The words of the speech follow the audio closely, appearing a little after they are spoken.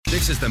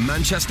This is the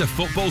Manchester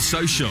Football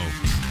Social,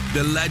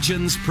 the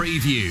Legends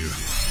Preview.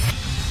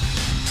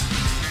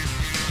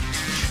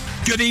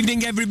 Good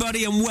evening,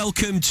 everybody, and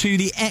welcome to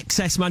the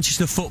XS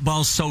Manchester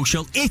Football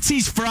Social. It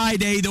is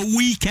Friday, the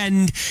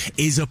weekend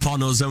is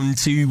upon us, and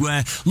to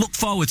look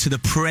forward to the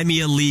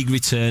Premier League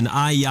return,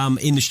 I am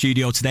in the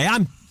studio today.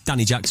 I'm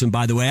Danny Jackson,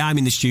 by the way. I'm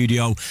in the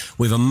studio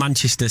with a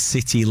Manchester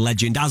City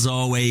legend, as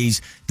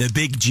always, the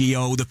big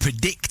Gio, the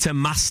predictor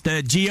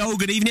master. Gio,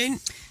 good evening.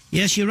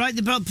 Yes, you're right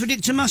about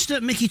predictor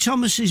master. Mickey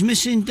Thomas is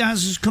missing.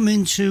 Daz has come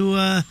in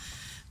to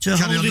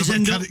hold his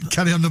end up.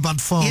 Carry on the bad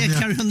form. Yeah,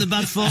 carry on the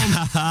bad form.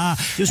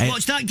 Just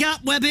watch that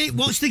gap, Webby.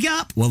 Watch the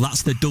gap. Well,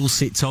 that's the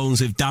dulcet tones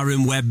of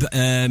Darren Webb.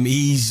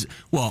 He's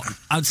what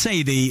I'd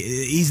say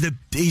he's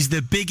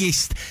the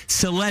biggest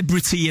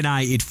celebrity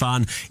United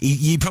fan.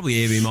 You probably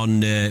hear him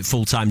on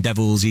Full Time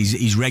Devils.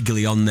 He's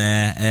regularly on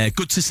there.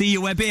 Good to see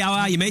you, Webby. How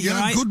are you, mate? Yeah, you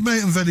all right? Good,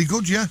 mate. I'm very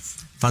good. Yeah.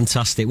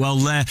 Fantastic. Well,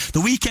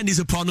 the weekend is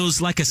upon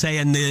us, like I say,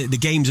 and the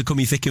games are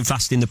coming thick and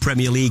fast in the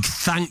Premier League,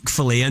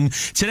 thankfully. And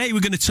today we're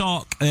going to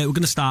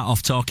start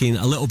off talking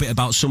a little bit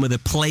about some of the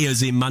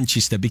players in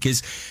Manchester,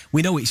 because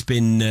we know it's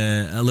been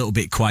a little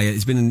bit quiet.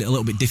 It's been a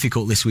little bit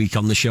difficult this week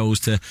on the shows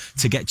to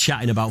get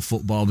chatting about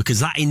football, because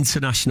that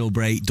international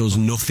break does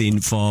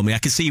nothing for me. I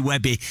can see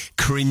Webby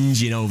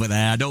cringing over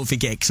there. I don't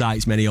think it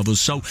excites many of us.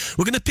 So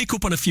we're going to pick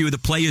up on a few of the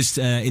players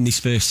in this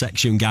first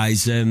section,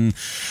 guys.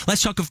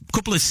 Let's talk a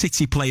couple of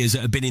City players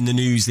that have been in the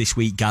news this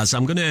week, Gaz.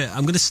 I'm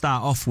gonna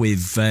start off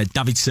with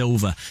David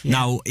Silva. Yeah.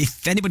 Now,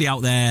 if anybody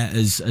out there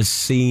has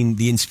seen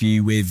the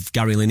interview with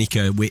Gary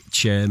Lineker,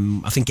 which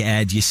I think it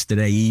aired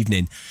yesterday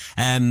evening,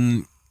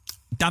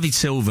 David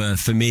Silva,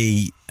 for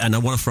me, and I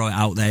want to throw it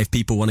out there if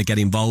people want to get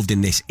involved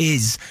in this,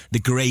 is the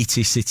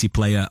greatest City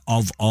player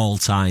of all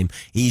time.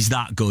 He's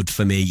that good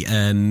for me.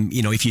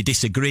 If you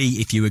disagree,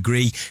 if you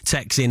agree,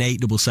 text in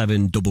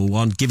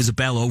 87711, give us a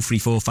bell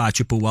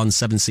 0345 111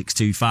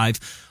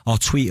 7625, or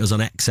tweet us on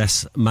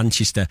XS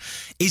Manchester.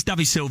 Is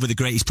David Silva the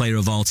greatest player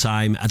of all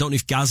time? I don't know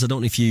if Gaz, I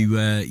don't know if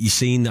you've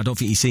seen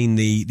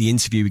the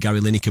interview with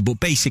Gary Lineker, but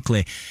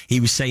basically he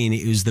was saying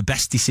it was the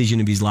best decision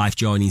of his life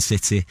joining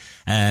City.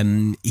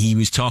 He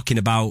was talking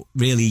about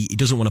really he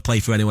doesn't want to play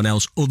for anyone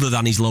else other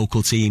than his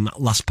local team,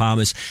 Las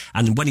Palmas,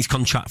 and when his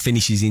contract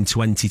finishes in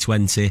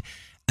 2020,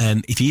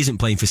 if he isn't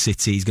playing for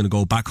City, he's going to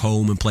go back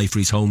home and play for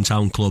his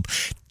hometown club.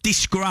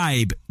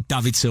 Describe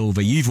David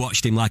Silva. You've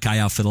watched him like I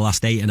have for the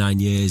last 8 or 9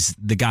 years.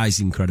 The guy's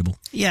incredible.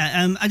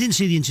 Yeah, I didn't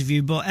see the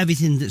interview, but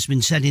everything that's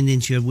been said in the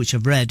interview, which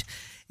I've read,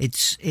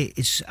 it's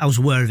I was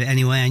aware of it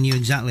anyway. I knew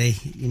exactly,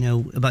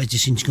 about his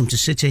decision to come to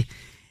City.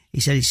 He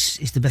said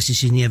it's the best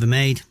decision he ever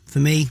made. For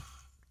me,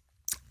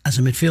 as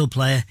a midfield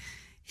player,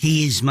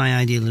 he is my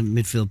ideal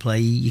midfield player.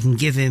 You can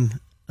give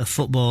him a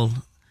football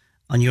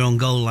on your own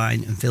goal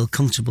line and feel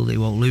comfortable that he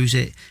won't lose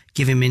it.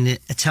 Give him in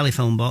a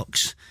telephone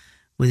box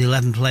with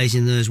 11 players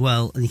in there as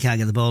well, and you can't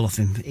get the ball off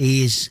him.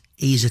 He is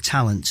a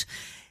talent.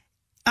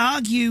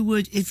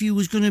 If you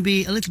was going to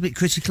be a little bit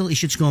critical, he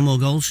should score more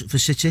goals for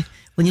City.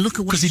 When you look at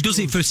what because he does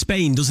it for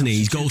Spain, doesn't he?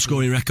 His goal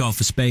scoring record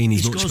for Spain, he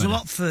scores a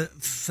lot for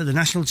the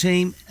national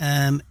team.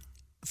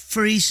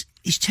 For his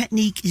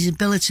technique, his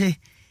ability.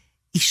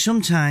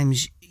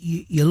 Sometimes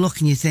you look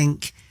and you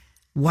think,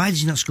 why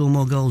does he not score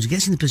more goals? He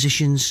gets in the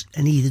positions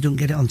and he either don't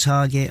get it on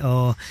target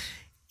or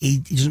he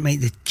doesn't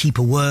make the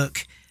keeper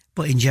work.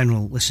 But in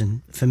general,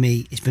 listen, for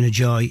me, it's been a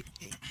joy.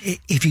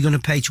 If you're going to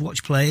pay to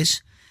watch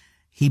players,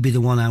 he'd be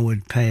the one I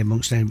would pay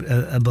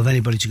above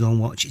anybody to go and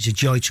watch. It's a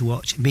joy to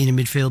watch. Being a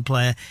midfield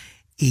player,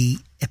 he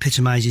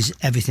epitomises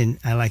everything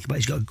I like about it.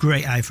 He's got a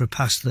great eye for a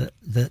pass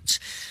that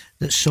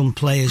some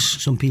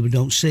people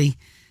don't see.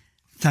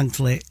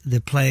 Thankfully,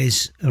 the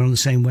players are on the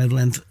same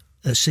wavelength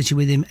at City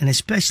with him, and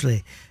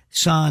especially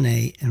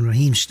Sane and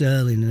Raheem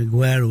Sterling and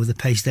Aguero with the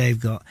pace they've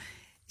got.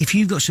 If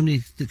you've got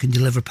somebody that can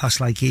deliver a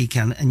pass like he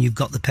can, and you've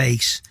got the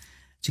pace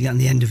to get on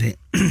the end of it,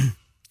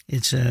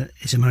 it's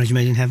a marriage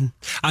made in heaven.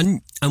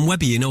 And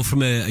Webby,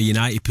 from a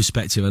United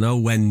perspective, I know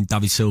when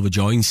David Silva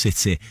joined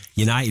City,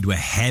 United were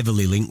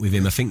heavily linked with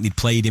him. I think they'd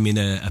played him in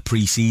a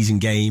pre-season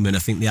game, and I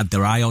think they had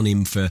their eye on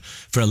him for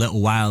a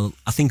little while.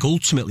 I think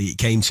ultimately it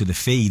came to the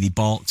fee. They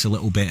balked a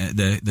little bit at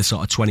the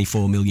sort of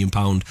 £24 million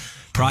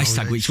price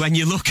tag, which when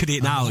you look at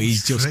it now,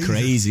 he's just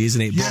crazy,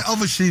 isn't it? Yeah,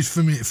 obviously it's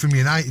from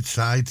United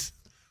side.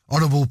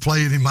 Horrible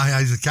player in my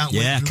eyes. I can't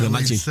wait. Yeah, I can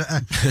imagine.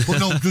 But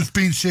no, just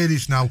being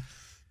serious now.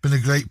 Been a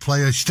great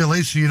player, still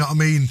is, you know what I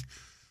mean?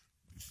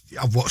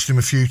 I've watched him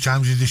a few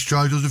times, he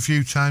destroyed us a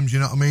few times, you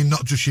know what I mean?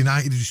 Not just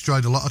United, he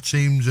destroyed a lot of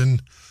teams, and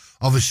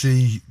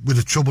obviously with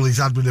the trouble he's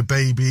had with the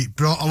baby, it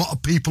brought a lot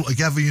of people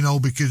together,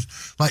 because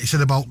like you said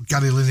about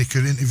Gary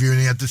Lineker interviewing,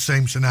 he had the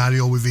same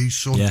scenario with his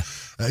son at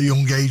a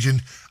young age,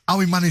 and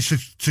how he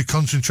managed to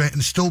concentrate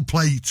and still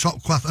play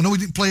top class. I know he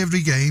didn't play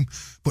every game,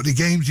 but the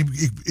games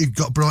he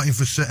got brought in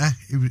for City,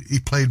 he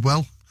played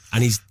well.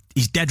 And he's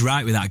dead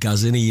right with that,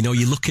 Gaz, isn't he?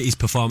 You look at his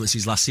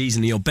performances last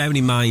season, bearing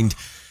in mind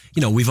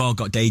we've all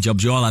got day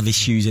jobs, we all have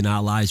issues in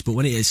our lives, but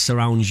when it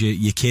surrounds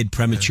your kid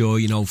premature,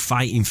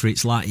 fighting for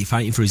his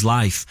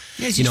life.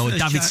 Yeah,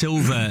 David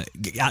Silva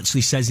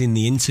actually says in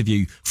the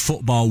interview,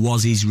 football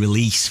was his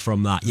release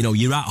from that.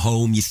 You're at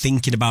home, you're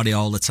thinking about it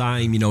all the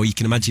time. You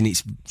can imagine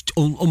it's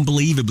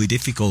unbelievably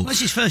difficult. Well,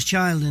 it's his first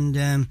child,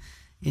 and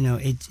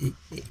it's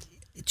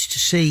to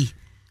see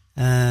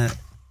your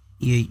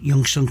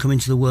young son come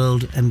into the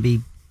world and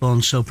be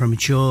born so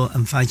premature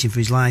and fighting for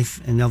his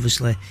life, and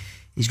obviously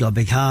he's got a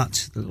big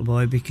heart, the little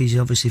boy, because he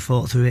obviously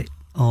fought through it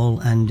all,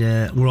 and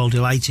we're all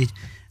delighted.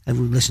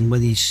 And listen,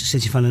 whether he's a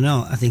City fan or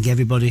not, I think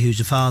everybody who's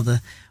a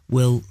father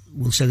will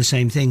say the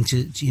same thing.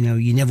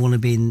 You never want to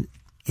be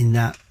in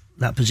that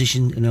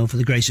position. For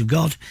the grace of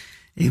God,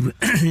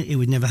 it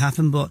would never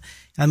happen. But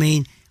I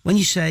mean, when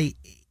you say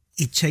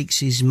it takes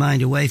his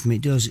mind away from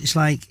it, does. It's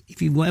like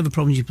whatever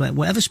problems you play,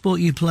 whatever sport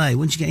you play,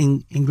 once you get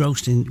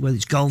engrossed in, whether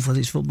it's golf, whether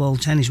it's football,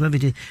 tennis, whatever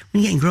it is,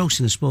 when you get engrossed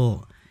in a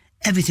sport,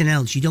 everything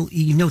else,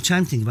 you've no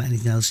time to think about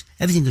anything else.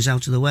 Everything goes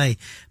out of the way.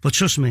 But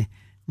trust me,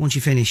 once you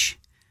finish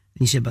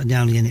and you sit back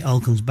down again, it all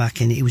comes back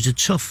in. It was a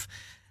tough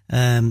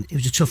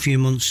few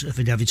months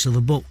for David Silva.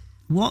 But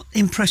what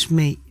impressed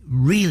me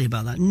really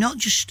about that, not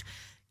just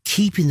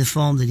keeping the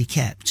form that he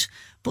kept,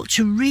 but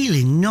to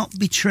really not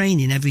be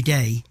training every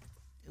day,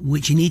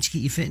 which you need to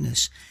keep your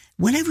fitness.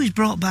 Whenever he was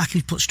brought back, he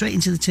was put straight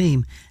into the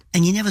team,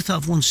 and you never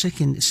thought of 1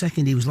 second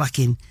he was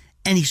lacking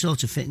any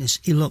sort of fitness.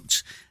 He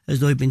looked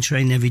as though he'd been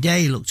training every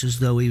day. He looked as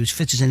though he was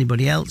fit as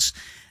anybody else.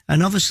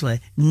 And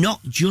obviously,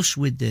 not just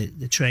with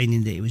the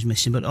training that he was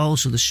missing, but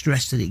also the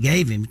stress that it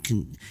gave him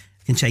can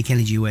take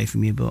energy away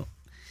from you. But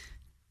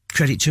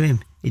credit to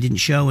him, it didn't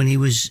show, and he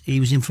was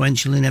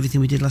influential in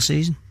everything we did last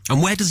season.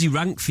 And where does he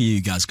rank for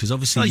you guys? Because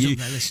obviously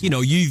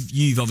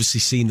you've obviously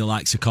seen the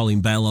likes of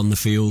Colin Bell on the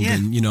field,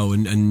 and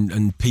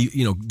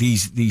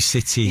these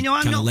City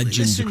kind of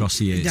legends across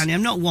the years. Danny,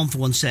 I'm not one for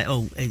one say,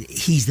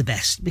 he's the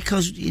best,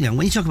 because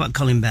when you talk about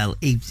Colin Bell,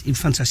 he's a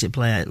fantastic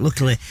player.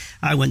 Luckily,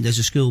 I went there as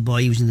a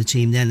schoolboy. He was in the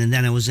team then, and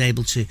then I was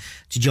able to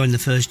join the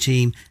first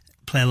team,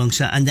 play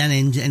alongside, and then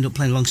end up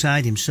playing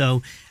alongside him.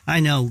 So I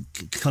know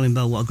Colin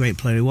Bell, what a great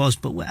player he was.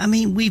 But I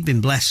mean, we've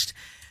been blessed.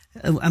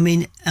 I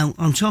mean,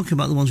 I'm talking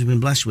about the ones we've been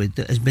blessed with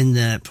that has been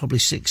there probably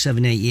 6,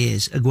 7, 8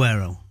 years.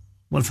 Aguero,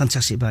 what a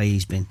fantastic player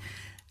he's been.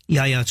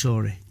 Yaya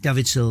Toure,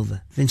 David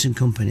Silva, Vincent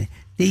Kompany.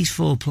 These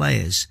 4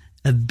 players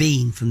have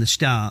been from the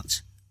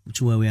start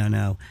to where we are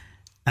now,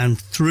 and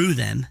through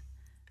them,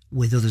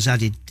 with others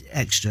added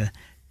extra,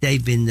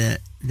 they've been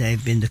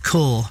the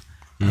core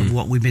of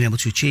what we've been able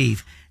to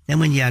achieve. Then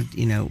when you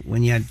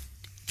had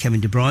Kevin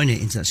De Bruyne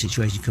into that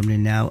situation coming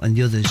in now, and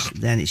the others,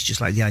 then it's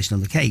just like the icing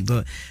on the cake.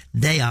 But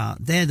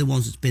they're the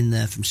ones that's been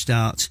there from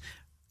start,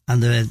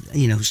 and they're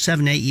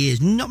 7, 8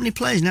 years. Not many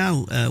players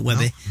now,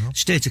 Webby,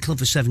 stay at a club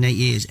for 7, 8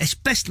 years,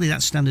 especially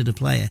that standard of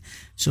player.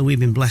 So we've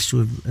been blessed to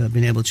have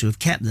been able to have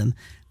kept them.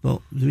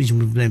 But the reason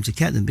we've been able to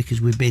keep them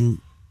because we've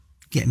been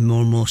getting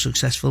more and more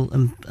successful,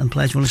 and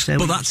players want to stay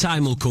with But that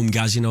time will come,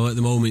 Gaz. At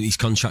the moment his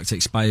contract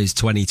expires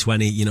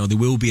 2020. There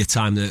will be a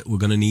time that we're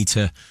going to need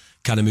to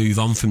kind of move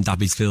on from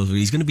David Silva.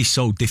 He's going to be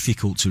so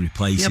difficult to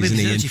replace, isn't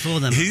he? 34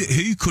 then.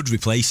 Who could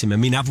replace him? I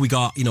mean, have we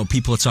got,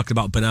 people are talking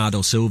about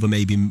Bernardo Silva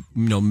maybe,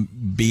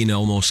 being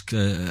almost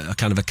a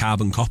kind of a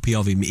carbon copy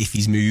of him if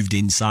he's moved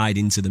inside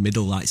into the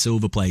middle like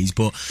Silva plays.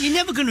 But you're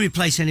never going to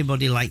replace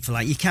anybody like for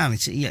like. You can't.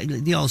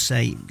 They all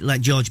say, like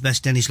George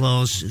Best, Dennis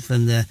Laws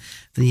from the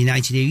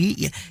United.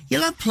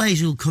 You'll have players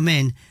who'll come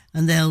in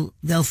and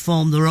they'll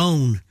form their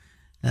own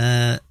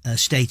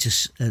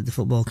status at the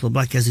football club,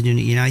 like as they're doing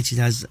at United,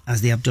 as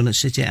they have done at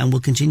City, and will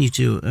continue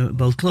to at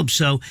both clubs.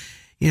 So,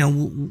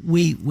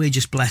 we're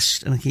just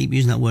blessed, and I keep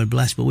using that word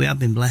blessed, but we have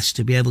been blessed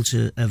to be able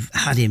to have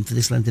had him for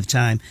this length of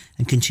time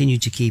and continue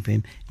to keep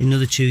him. In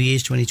another 2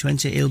 years,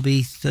 2020, he'll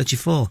be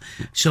 34,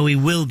 so he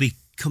will be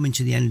coming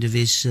to the end of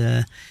his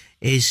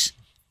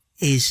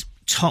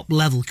top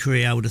level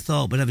career, I would have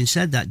thought. But having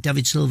said that,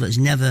 David Silva has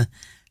never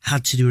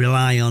had to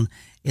rely on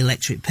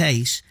electric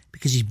pace,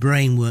 because his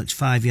brain works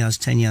 5 yards,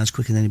 10 yards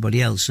quicker than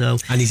anybody else. So,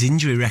 and his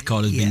injury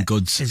record has been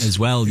good as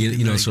well.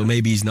 So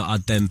maybe he's not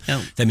had them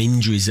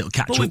injuries that'll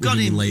catch up with him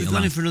in later life. We've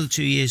got him for another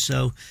 2 years,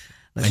 so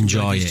let's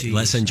enjoy it.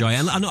 Let's enjoy it.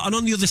 And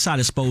on the other side,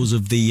 I suppose,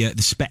 of the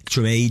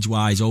spectrum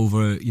age-wise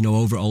over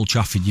at Old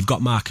Trafford, you've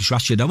got Marcus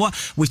Rashford. And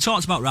we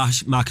talked about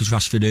Marcus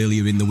Rashford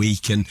earlier in the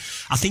week, and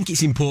I think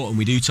it's important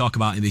we do talk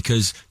about him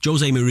because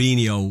Jose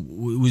Mourinho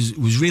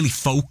was really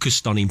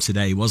focused on him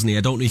today, wasn't he?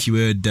 I don't know if you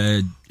heard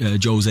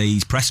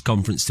Jose's press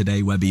conference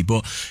today, Webby,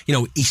 but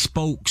he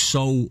spoke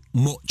so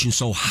much and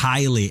so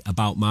highly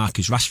about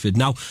Marcus Rashford.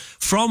 Now,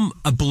 from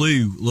a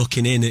blue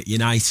looking in at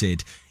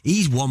United,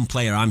 he's one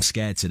player I'm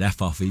scared to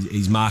death of.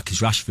 Is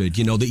Marcus Rashford.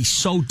 That he's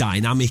so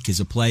dynamic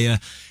as a player.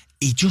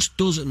 He just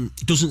doesn't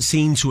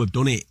seem to have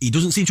done it. He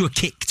doesn't seem to have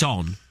kicked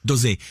on,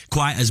 does he?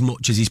 Quite as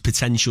much as his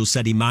potential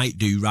said he might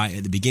do right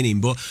at the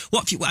beginning. But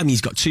he's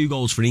got 2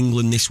 goals for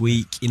England this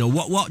week.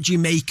 What do you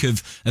make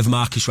of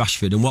Marcus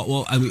Rashford, and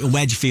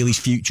where do you feel his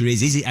future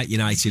is? Is it at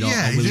United, or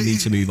will he need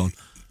to move on?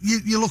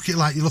 You look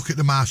at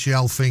the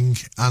Martial thing,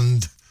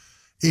 and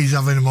he's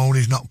having a moan,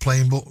 he's not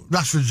playing. But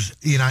Rashford's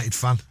a United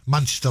fan,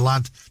 Manchester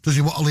lad. Does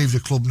he want to leave the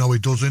club? No, he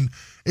doesn't.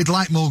 He'd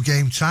like more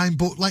game time,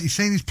 but like you're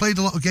saying, he's played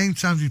a lot of game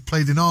times. He's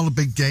played in all the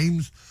big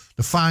games,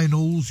 the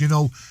finals, you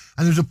know.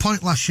 And there was a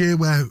point last year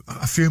where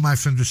a few of my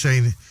friends were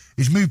saying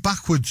he's moved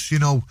backwards, you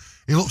know.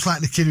 He looks like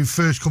the kid who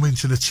first come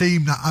into the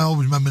team. I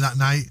always remember that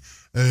night.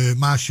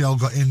 Martial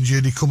got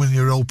injured, he come in the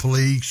Europa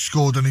League,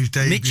 scored on his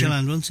debut.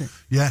 Midtjylland, wasn't it?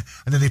 Yeah,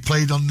 and then he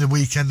played on the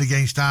weekend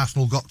against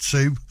Arsenal, got 2.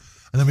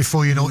 And then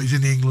before you know it, he's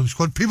in the England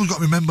squad. People got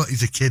to remember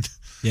he's a kid.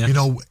 Yeah. You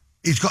know,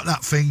 he's got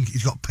that thing,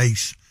 he's got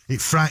pace.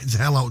 It frightens the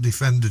hell out of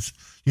defenders,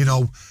 you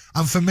know.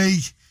 And for me,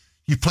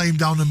 you play him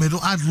down the middle.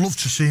 I'd love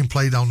to see him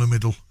play down the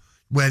middle,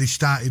 where he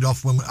started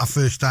off when I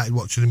first started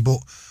watching him. But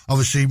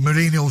obviously,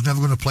 Mourinho's never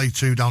going to play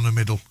 2 down the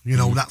middle. You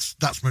know, that's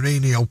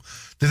Mourinho.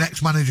 The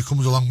next manager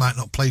comes along might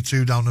not play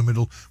 2 down the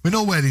middle. We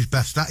know where he's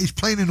best at. He's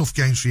playing enough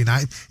games for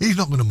United. He's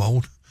not going to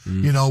moan.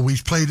 You know,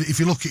 he's played, if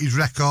you look at his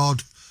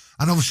record,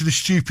 and obviously the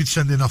stupid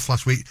sending off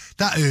last week,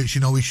 that hurts, you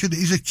know.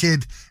 He's a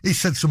kid. He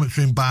said something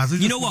to him bad.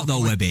 You know what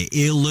though, Webby?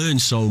 He'll learn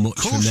so much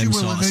from them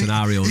sort of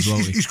scenarios,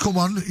 won't he? He's come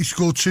on, he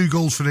scored 2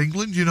 goals for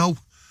England, you know.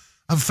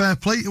 And fair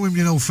play to him,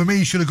 you know. For me,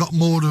 he should have got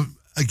more of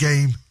a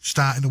game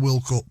starting the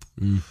World Cup.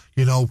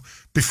 You know,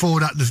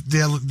 before that,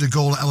 the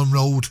goal at Ellen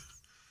Road,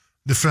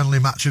 the friendly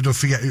match, I don't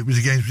forget who it was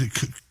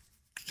against.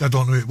 I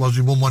don't know who it was.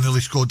 He won 1-0. He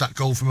scored that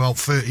goal from about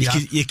 30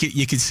 yards. You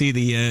could see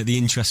the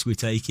interest we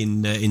take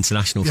in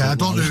international football. Yeah, I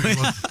don't know who it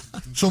was.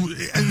 So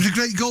it was a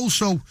great goal.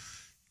 So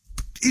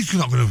he's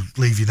not going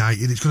to leave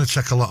United. It's going to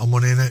take a lot of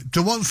money in it.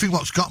 The one thing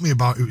what's got me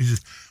about it is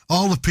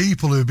all the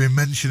people who have been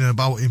mentioning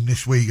about him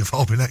this week have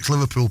all been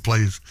ex-Liverpool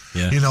players.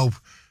 Yeah. You know,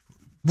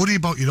 worry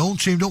about your own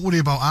team. Don't worry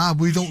about ours.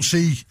 We don't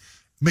see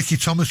Mickey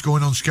Thomas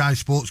going on Sky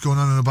Sports going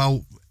on and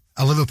about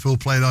a Liverpool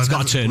player. He's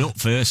got to turn up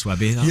first,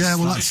 Webby.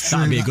 That's true.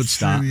 That'd be a good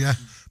start. True, yeah.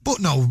 But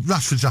no,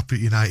 Rashford's happy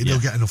at United. He'll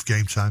get enough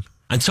game time.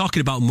 And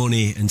talking about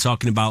money and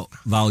talking about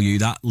value,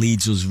 that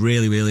leads us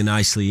really, really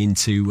nicely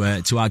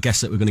into to our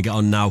guest that we're going to get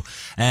on now.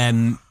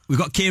 We've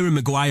got Kieran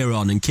Maguire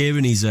on, and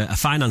Kieran is a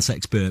finance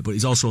expert, but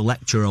he's also a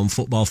lecturer on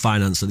football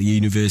finance at the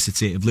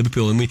University of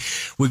Liverpool. And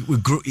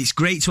it's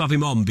great to have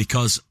him on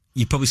because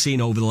you've probably seen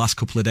over the last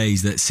couple of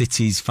days that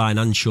City's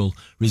financial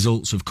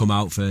results have come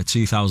out for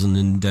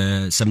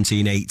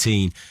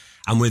 2017-18,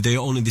 and we're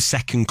only the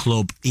second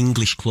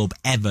English club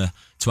ever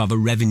to have a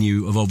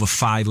revenue of over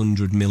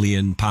 £500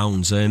 million.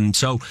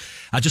 So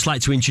I'd just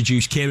like to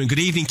introduce Kieran. Good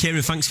evening,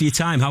 Kieran. Thanks for your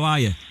time. How are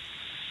you?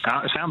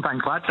 Sound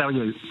thanks, lads. How are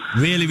you?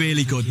 Really,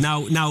 really good.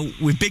 Now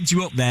we've bigged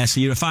you up there. So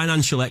you're a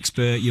financial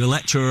expert. You're a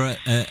lecturer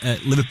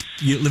at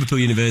Liverpool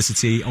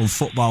University on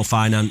football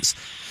finance.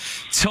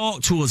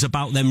 Talk to us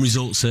about them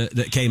results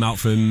that came out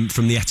from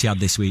the Etihad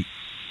this week.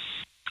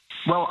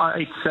 Well,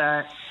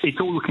 it's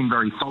all looking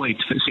very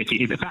solid for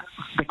City. In fact,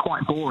 they're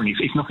quite boring.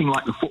 It's nothing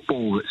like the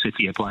football that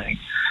City are playing.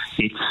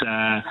 They've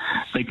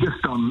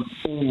just done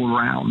all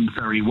around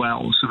very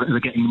well. So they're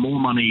getting more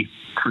money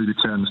through the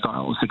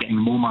turnstiles. They're getting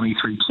more money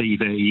through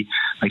TV.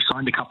 They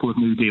signed a couple of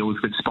new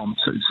deals with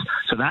sponsors.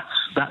 So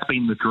that's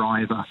been the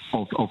driver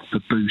of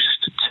the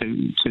boost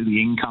to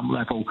the income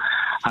level.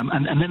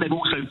 And then they've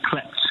also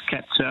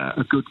kept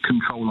a good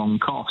control on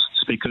costs,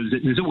 because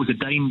there's always a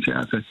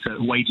danger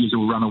that wages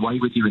will run away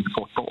with you in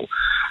football.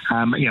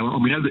 And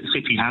we know that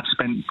City have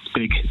spent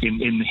big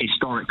in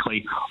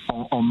historically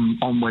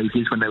on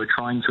wages when they were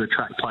trying to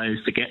attract players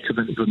to get to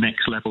the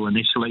next level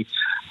initially,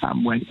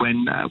 when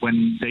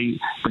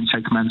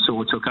Sheikh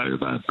Mansour took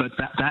over. But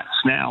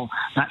that's now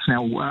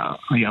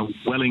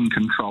well in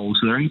control.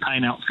 So they're only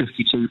paying out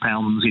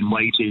 £52 in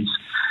wages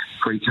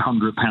for each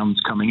 £100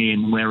 coming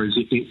in, whereas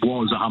it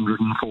was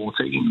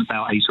 114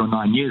 about 8 or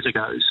 9 years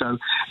ago. So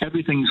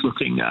everything's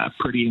looking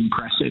pretty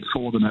impressive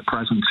for them at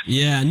present.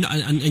 Yeah,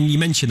 and you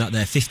mentioned that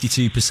there,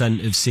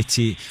 52% of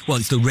City. Well,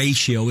 it's the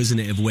ratio, isn't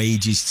it, of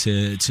wages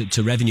to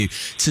revenue.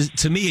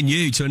 To me and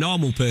you, to a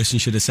normal person,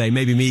 should I say,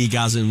 maybe me,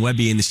 Gaz, and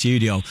Webby in the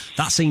studio,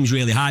 that seems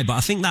really high. But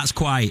I think that's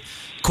quite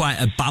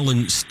a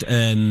balanced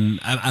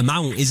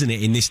amount, isn't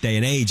it, in this day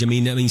and age? I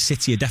mean,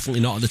 City are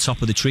definitely not at the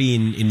top of the tree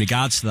in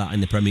regards to that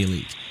in the Premier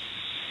League.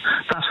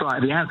 That's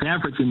right. The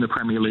average in the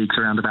Premier League is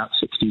around about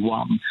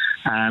 61.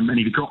 And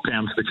if you drop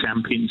down to the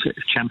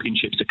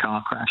championships, a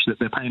car crash, that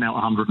they're paying out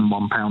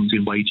 £101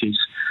 in wages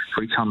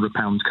for each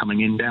 £100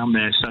 coming in down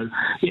there. So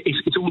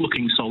it's all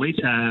looking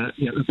solid.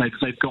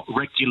 They've got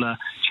regular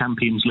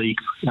Champions League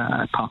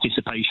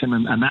participation,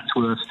 and that's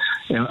worth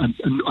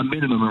a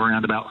minimum of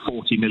around about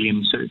 40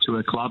 million to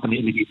a club. And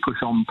if you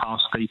push on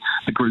past the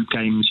group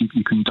games,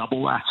 you can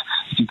double that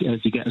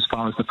if you get as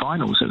far as the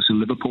final. So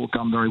Liverpool have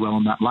done very well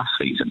on that last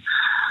season.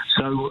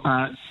 So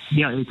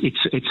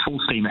it's full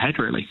steam ahead,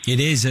 really.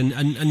 It is, and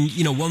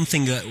one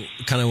thing that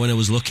kind of when I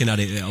was looking at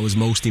it, that I was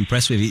most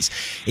impressed with,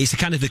 it's the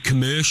kind of the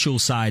commercial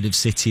side side of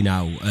City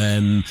now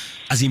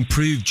has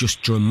improved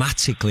just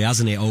dramatically,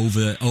 hasn't it,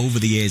 over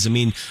the years? I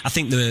mean, I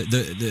think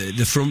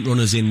the front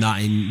runners in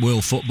that in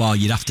world football,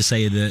 you'd have to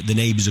say, are the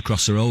neighbours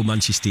across the road,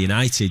 Manchester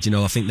United. You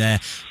know, I think their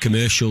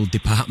commercial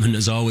department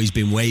has always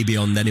been way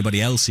beyond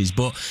anybody else's.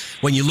 But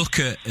when you look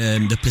at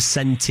the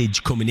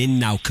percentage coming in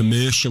now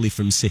commercially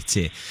from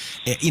City,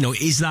 you know,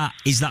 is that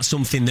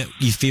something that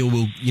you feel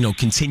will, you know,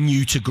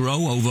 continue to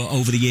grow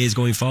over the years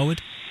going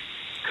forward?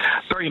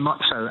 Very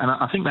much so, and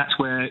I think that's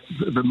where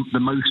the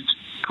most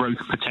growth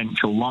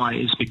potential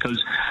lies,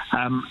 because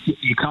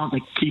you can't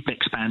keep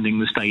expanding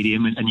the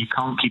stadium and you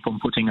can't keep on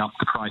putting up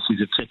the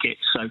prices of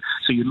tickets. So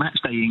your match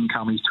day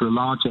income is to a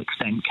large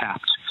extent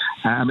capped.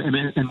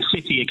 And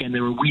City, again,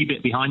 they're a wee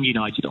bit behind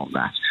United on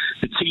that.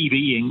 The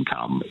TV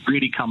income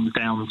really comes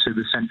down to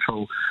the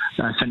central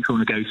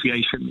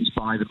negotiations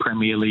by the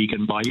Premier League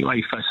and by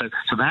UEFA.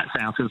 So that's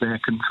out of their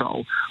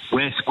control.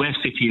 Where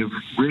City have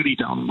really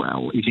done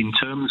well is in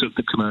terms of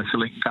the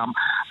commercial income,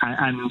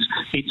 and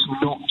it's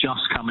not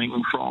just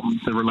coming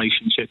from the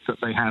relationship that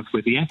they have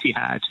with the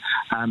Etihad.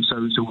 So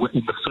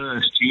in the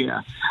first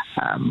year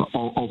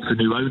of the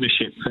new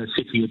ownership,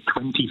 City had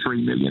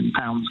 £23 million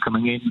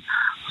coming in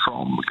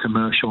from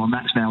commercial, and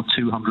that's now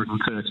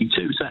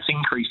 232. So that's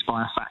increased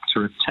by a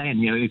factor of 10.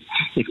 You know,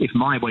 if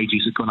my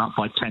wages had gone up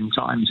by 10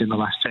 times in the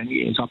last 10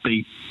 years, I'd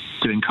be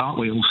doing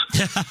cartwheels.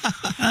 But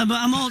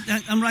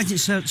I'm writing.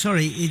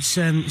 Sorry,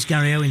 it's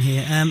Gary Owen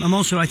here. I'm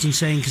also writing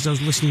saying, because I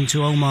was listening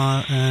to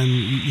Omar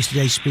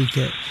yesterday speak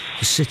at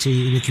the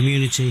City in the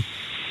community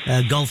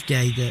golf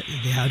day that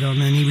they had on,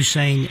 and he was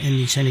saying,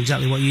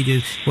 exactly what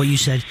you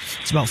said.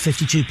 It's about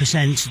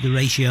 52% the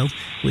ratio,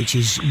 which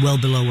is well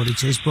below what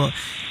it is. But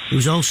he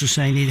was also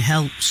saying it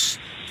helps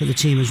for the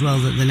team as well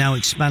that they're now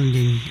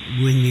expanding.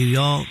 We're in New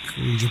York,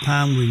 we're in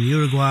Japan, we're in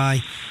Uruguay,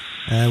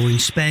 we're in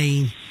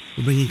Spain.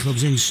 We're bringing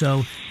clubs in,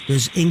 so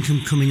there's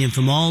income coming in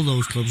from all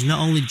those clubs, not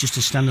only just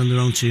to stand on their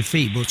own 2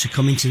 feet, but to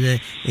come into the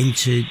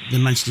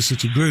Manchester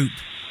City group,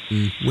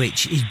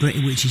 which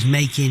is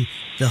making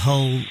the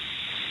whole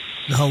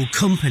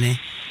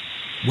company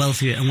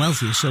wealthier and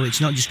wealthier. So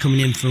it's not just coming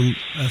in from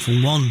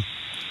one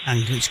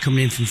angle; it's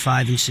coming in from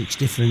 5 and 6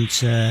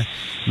 different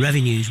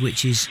revenues,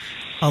 which is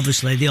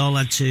obviously they all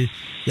had to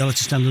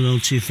stand on their own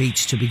 2 feet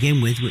to begin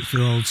with, which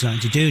they're all starting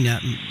to do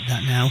that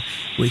now,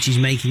 which is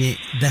making it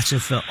better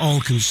for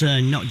all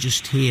concerned, not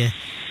just here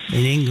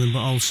in England, but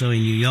also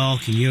in New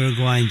York, in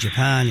Uruguay, in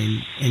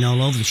Japan, in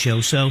all over the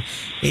show. So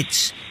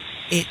it's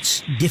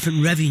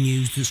different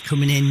revenues that's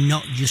coming in,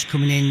 not just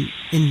coming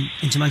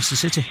into Manchester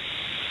City.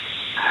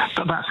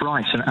 But that's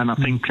right, and I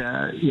think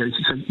so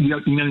you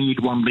only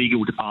need one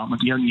legal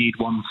department, you only need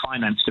one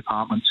finance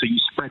department, so you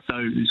spread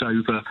those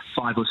over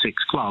 5 or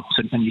 6 clubs,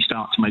 and you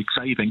start to make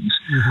savings.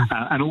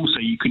 And also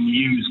you can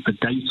use the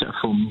data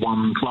from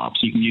one club,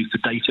 so you can use the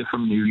data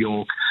from New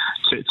York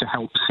to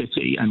help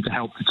City and to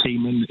help the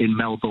team in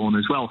Melbourne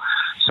as well.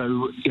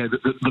 So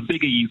the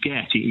bigger you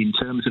get in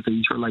terms of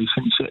these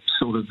relationships,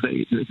 sort of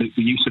the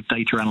use of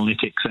data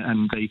analytics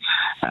and the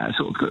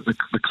sort of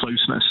the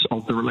closeness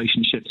of the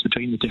relationships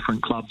between the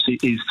different clubs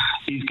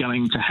is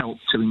going to help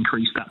to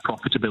increase that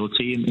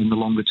profitability in the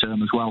longer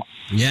term as well.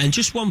 Yeah, and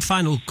just one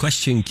final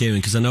question, Kieran,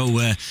 because I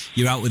know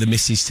you're out with the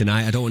missus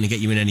tonight. I don't want to get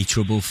you in any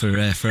trouble for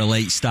a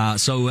late start.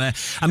 So, I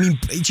mean,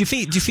 do you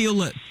feel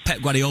that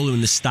Pep Guardiola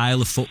and the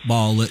style of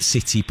football that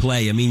City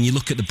play, I mean, you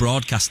look at the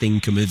broadcast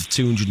income of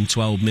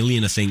 212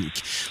 million, I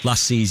think,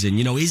 last season.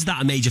 You know, is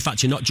that a major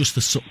factor, not just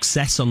the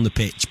success on the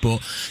pitch,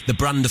 but the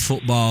brand of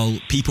football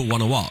people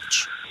want to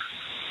watch?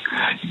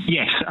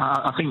 Yes,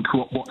 I think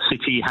what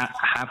City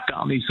have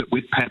done is that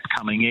with Pep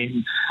coming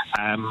in,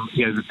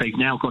 they've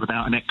now got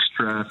about an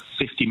extra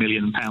 £50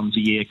 million a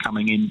year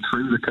coming in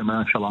through the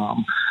commercial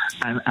arm,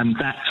 and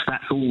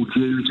that's all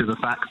due to the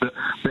fact that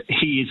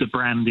he is a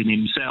brand in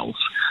himself.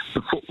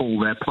 The football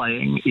they're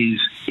playing is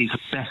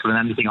better than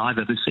anything I've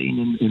ever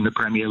seen in the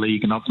Premier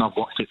League, and I've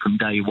watched it from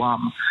day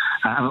one.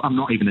 I'm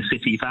not even a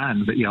City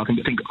fan, but I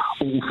think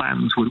all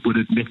fans would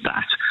admit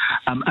that,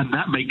 and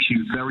that makes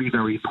you very,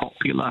 very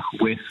popular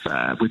with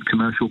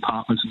commercial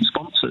partners and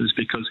sponsors,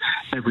 because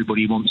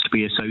everybody wants to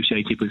be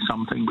associated with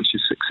something which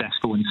is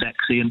successful and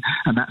sexy, and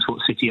that's what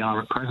City are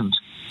at present.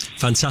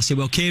 Fantastic.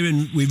 Well,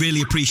 Kieran, we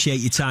really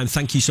appreciate your time.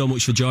 Thank you so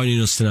much for joining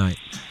us tonight.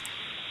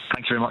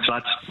 Thanks very much,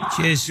 lads.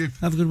 Cheers.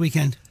 Have a good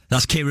weekend.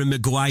 That's Kieran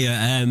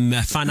Maguire,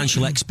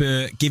 financial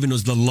expert, giving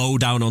us the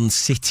lowdown on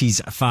City's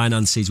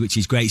finances, which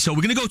is great. So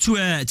we're going to go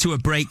to a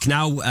break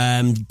now.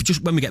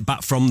 Just when we get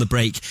back from the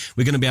break,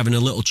 we're going to be having a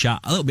little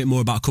chat, a little bit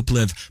more about a couple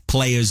of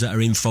players that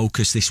are in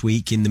focus this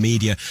week in the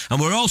media.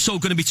 And we're also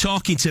going to be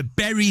talking to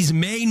Bury's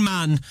main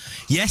man.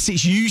 Yes,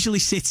 it's usually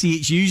City,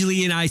 it's usually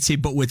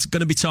United, but we're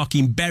going to be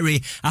talking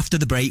Bury after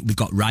the break. We've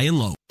got Ryan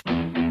Lowe.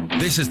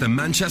 This is the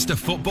Manchester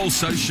Football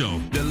Social,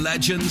 the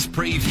Legends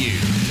Preview.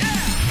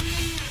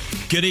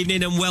 Good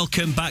evening and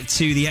welcome back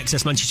to the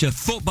XS Manchester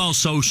Football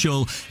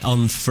Social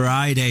on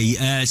Friday.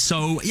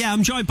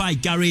 I'm joined by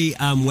Gary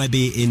and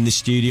Webby in the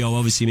studio.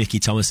 Obviously, Mickey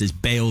Thomas has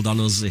bailed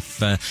on us.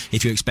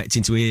 If you're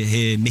expecting to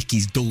hear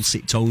Mickey's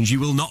dulcet tones, you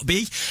will not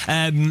be.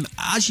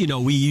 As you know,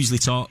 we usually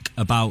talk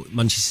about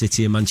Manchester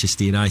City and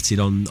Manchester United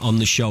on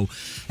the show,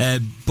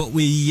 but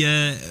we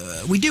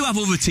do have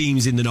other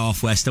teams in the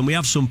Northwest, and we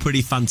have some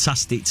pretty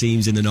fantastic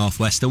teams in the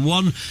Northwest, and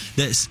one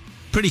that's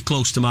pretty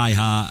close to my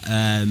heart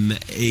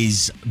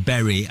is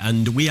Bury,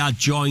 and we are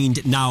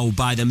joined now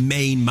by the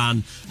main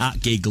man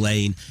at Gig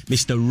Lane,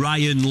 Mr.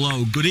 Ryan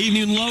Lowe. Good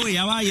evening, Lowe.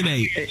 How are you,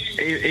 mate?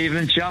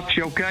 Evening, chaps.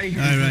 You okay?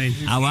 All right.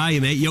 How are you,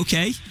 mate? You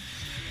okay?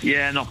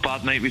 Yeah, not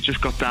bad, mate. We just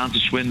got down to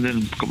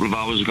Swindon a couple of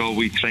hours ago.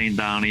 We trained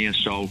down here,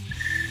 so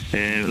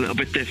a little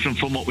bit different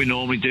from what we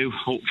normally do.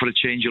 Hope for a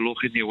change of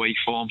look in the away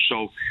form,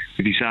 so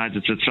we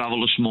decided to travel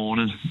this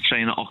morning,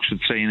 train at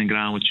Oxford Training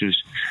Ground, which was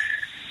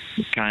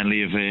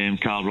kindly of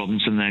Carl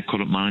Robinson, their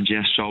current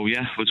manager. So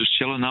yeah, we're just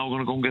chilling now. We're going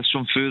to go and get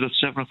some food at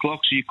 7 o'clock,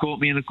 so you caught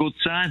me in a good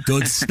time.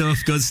 Good stuff.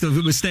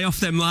 We'll stay off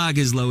them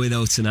lagers, Lowe,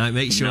 though, tonight.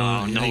 Make sure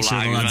the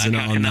lads are not on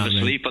that. I can never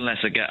sleep unless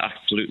I get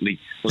absolutely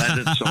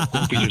leathered, so I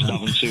could be just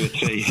having 2 or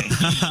 3.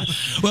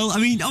 Well, I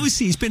mean,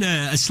 obviously it's been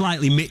a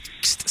slightly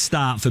mixed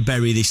start for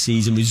Bury this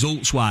season,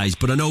 results-wise,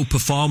 but I know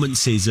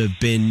performances have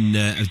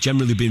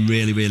generally been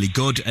really, really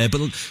good.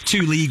 But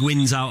 2 league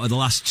wins out of the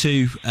last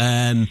 2.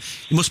 It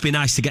must be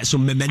nice to get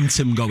some momentum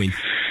going.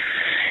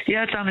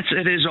 Yeah, Dan,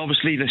 it is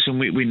obviously. Listen,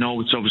 we know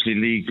it's obviously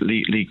League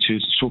 2.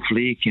 It's a tough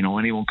league. You know,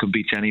 anyone can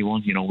beat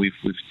anyone. You know, we've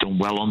done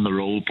well on the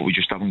road, but we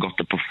just haven't got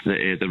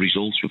the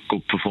results with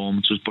good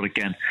performances. But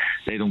again,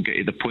 they don't get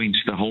you the points.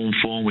 The home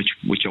form,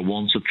 which I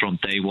wanted from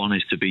day one,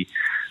 is to be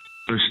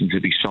and to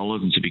be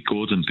solid and to be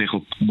good and pick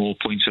up more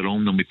points at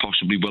home than we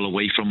possibly will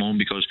away from home,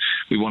 because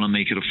we want to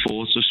make it a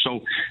fortress.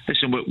 So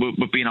listen,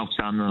 we've been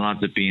outstanding. The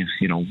lads have been,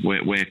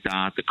 worked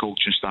hard. The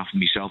coaching staff and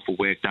myself have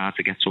worked hard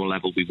to get to a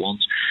level we want.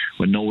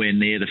 We're nowhere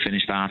near the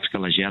finished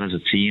article as yet, as a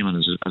team and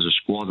as a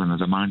squad and as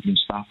a management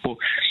staff, but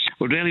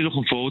we're really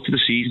looking forward to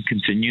the season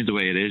continuing the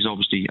way it is.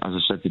 Obviously, as I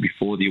said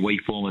before, the away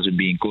form hasn't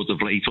been good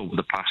of late over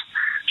the past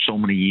so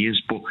many years,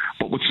 but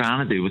what we're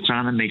trying to do, we're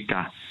trying to make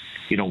that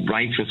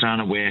right. We're trying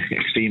to work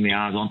extremely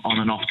hard on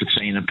and off the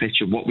training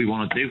pitch of what we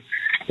want to do,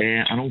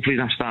 and hopefully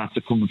that starts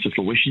to come into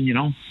fruition.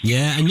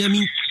 Yeah, and I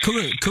mean,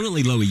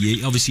 currently, Lowe,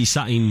 you obviously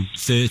sat in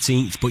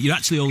 13th, but you're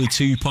actually only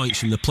 2 points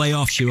from the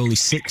playoffs. You're only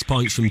 6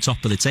 points from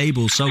top of the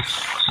table. So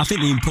I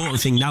think the important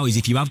thing now is,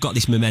 if you have got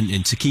this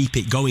momentum, to keep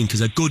it going, because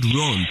a good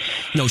run,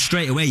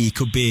 straight away you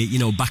could be,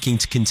 back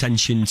into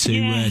contention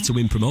to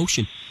win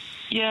promotion.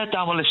 Yeah,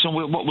 Dan, well, listen,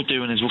 what we're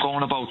doing is we're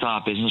going about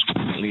our business.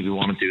 We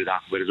want to do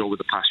that, whereas over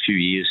the past few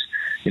years,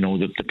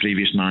 the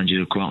previous managers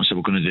have come out and said,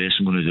 we're going to do this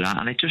and we're going to do that,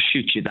 and it just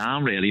shoots you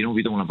down, really. If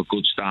you don't have a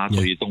good start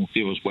or you don't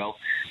do as well.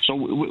 So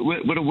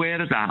we're aware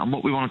of that, and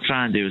what we want to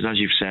try and do is, as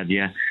you've said,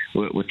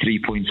 we're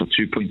 3 points or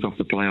 2 points off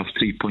the playoff,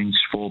 3 points,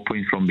 4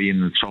 points from being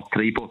in the top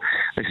 3. But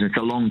listen, it's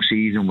a long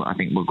season. I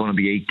think we're going to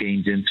be 8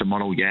 games in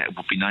tomorrow. Yeah, it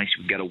would be nice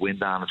if we get a win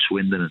down at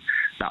Swindon, and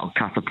that'll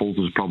catapult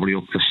us probably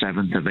up to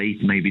 7th of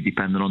 8, maybe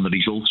depending on the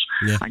results.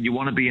 Yeah. And you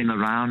want to be in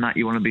around that.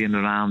 You want to be in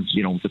around,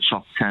 the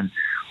top 10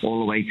 all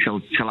the way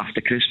till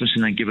after Christmas,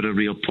 and then give it a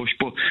real push.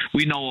 But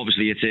we know,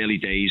 obviously, it's early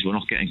days. We're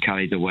not getting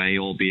carried away,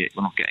 albeit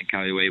we're not getting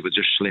carried away. We'll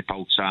just slip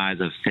outside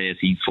of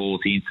 13th,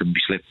 14th and be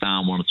slipped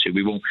down 1 or 2.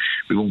 We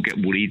won't get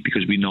worried,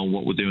 because we know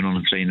what we're doing on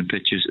the training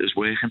pitch is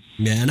working.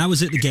 Yeah, and I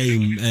was at the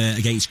game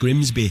against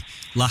Grimsby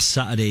last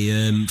Saturday,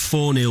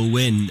 4-0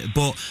 win.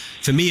 But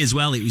for me as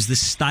well, it was the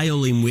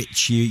style in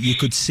which you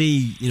could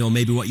see,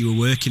 maybe what you were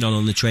working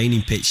on the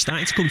training pitch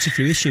starting to come to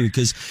fruition,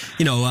 because,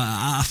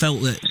 I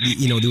felt that,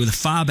 they were the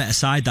far better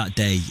side that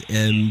day,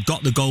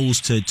 got the goals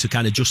to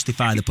kind of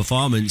justify the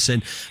performance.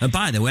 And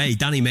by the way,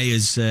 Danny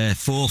Mayer's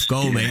 4th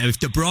goal, mate, if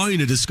De Bruyne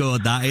had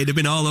scored that, it'd have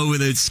been all over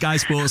the Sky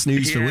Sports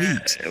News for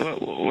weeks.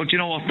 Well, do you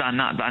know what, Dan?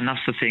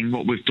 That's the thing.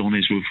 What we've done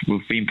is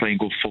we've been playing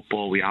good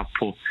football. We have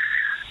put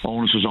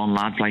onus was on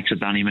lads like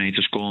Danny May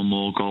to score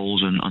more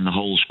goals, and the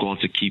whole squad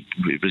to keep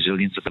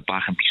resilient at the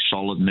back and be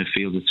solid in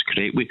midfield. It's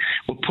great. We're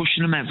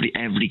pushing them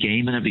every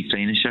game and every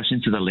training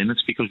session to the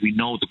limits, because we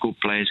know the good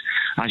players.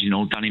 As you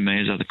know, Danny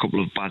Mayer's had a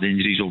couple of bad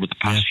injuries over the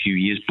past few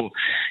years, but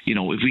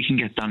if we can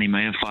get Danny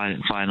Mayer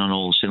firing on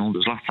all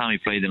cylinders. Last time he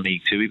played in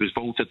League 2, he was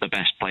voted the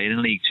best player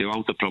in League 2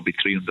 out of probably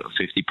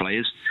 350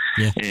 players.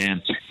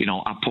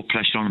 I put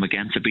pressure on him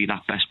again to be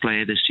that best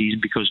player this season,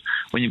 because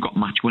when you've got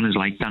match winners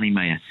like Danny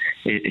Mayer,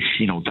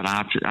 they're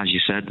hard to, as you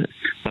said,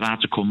 they're hard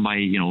to come by.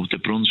 De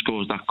Bruyne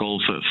scores that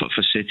goal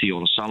for City,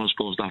 or Salah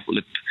scores that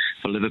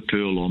for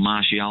Liverpool, or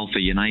Martial for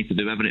United,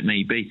 whoever it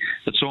may be.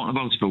 They're talking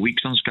about it for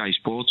weeks on Sky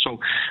Sports. So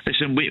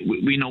listen,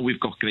 we know we've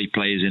got great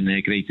players in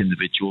there, great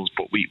individuals,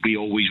 but I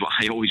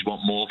always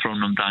want more from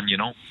them, Dan.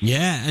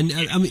 Yeah, and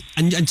I mean,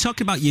 and talk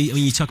about when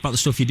you talk about the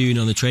stuff you're doing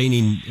on the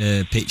training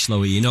pitch,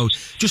 Lowe.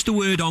 Just a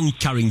word on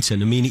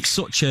Carrington. I mean, it's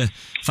such a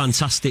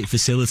fantastic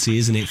facility,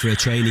 isn't it, for a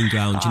training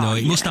ground?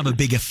 It must have a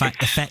big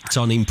effect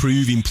on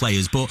improving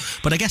players, but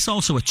I guess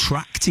also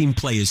attracting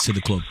players to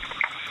the club.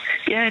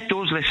 Yeah, it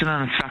does. Listen,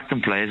 and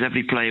attracting players.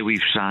 Every player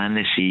we've signed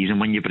this season,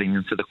 when you bring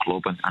them to the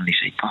club and they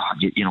say,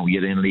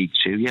 you're in League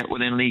Two. Yeah,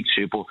 we're in League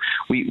Two, but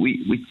we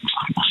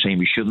I'm not saying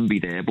we shouldn't be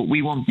there, but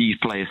we want these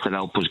players to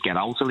help us get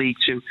out of League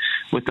Two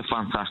with the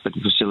fantastic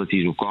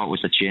facilities we've got,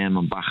 with the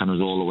chairman backing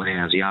us all the way,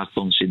 as he has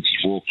done since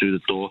he's walked through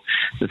the door.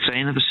 The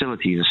training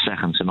facilities are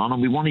second to none,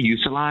 and we want to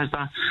utilise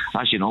that.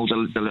 As you know,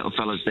 the little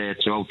fellas there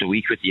throughout the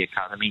week with the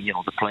academy,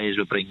 the players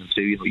we're bringing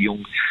through,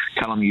 young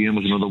Callum Hume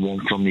was another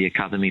one from the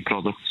academy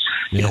product.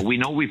 We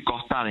know we've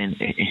got that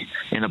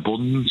in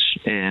abundance,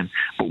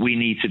 but we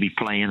need to be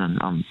playing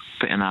and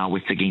putting our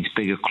wits against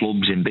bigger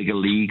clubs in bigger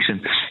leagues.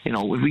 And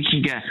if we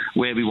can get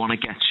where we want to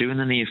get to in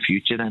the near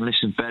future, then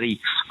listen, Bury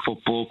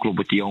Football Club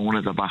with the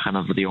owner, the backing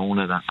of the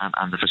owner,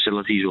 and the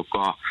facilities we've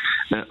got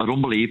are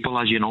unbelievable.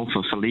 As you know,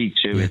 for League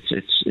Two,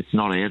 it's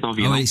not heard of.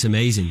 It's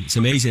amazing. It's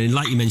amazing. And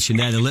like you mentioned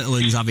there, the little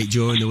ones have it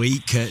during the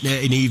week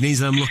in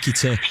evenings, and I'm lucky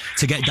to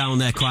get down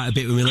there quite a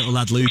bit with my little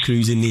lad Luke,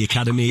 who's in the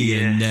academy.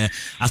 And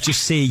I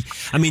just see,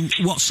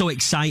 what's so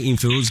exciting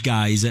for us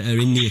guys that are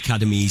in the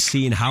academy is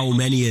seeing how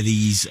many of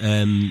these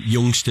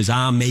youngsters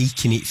are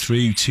making it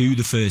through to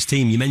the first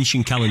team. You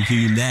mentioned Callum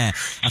Hume there.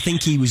 I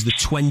think he was the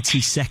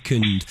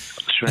 22nd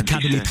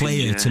academy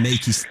player to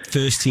make his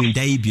first team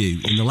debut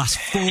in the last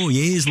 4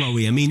 years,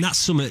 Lowy. That's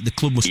something the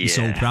club must be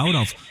so proud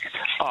of.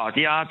 Oh,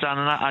 they are, Dan,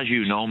 and as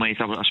you know, mate,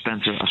 I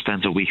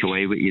spent a week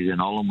away with you in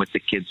Holland with the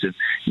kids,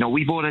 and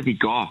we've already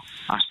got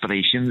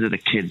aspirations of the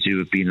kids who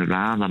have been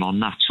around and on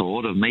that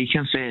tour of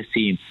making first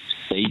team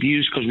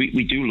debuts, because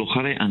we do look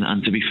at it,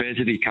 and to be fair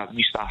to the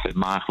academy staff at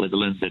Mark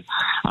Litherland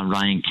and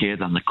Ryan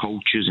Kidd and the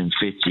coaches and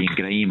Fitzy and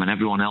Graham and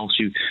everyone else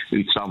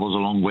who travels a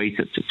long way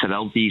to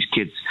help these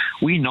kids,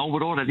 we know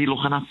we're already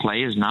looking at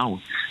players now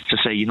to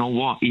say, you know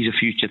what, he's a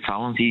future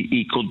talent,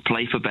 he could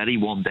play for Bury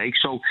one day.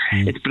 So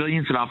it's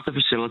brilliant to have the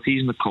facilities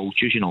and the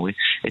coaches.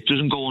 It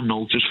doesn't go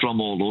unnoticed from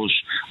all us,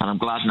 and I'm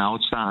glad now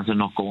it's starting to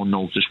not go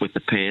unnoticed with the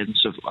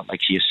parents of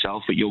like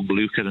yourself, with young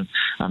Luca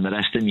and the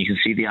rest of them. You can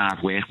see the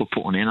hard work we're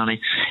putting in on it.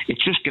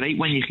 It's just great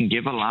when you can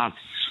give a lad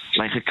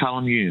like a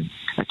Callum Hume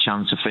a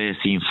chance of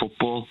first team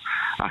football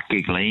at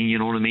Gig Lane. You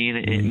know what I mean?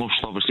 It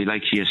must obviously,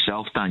 like to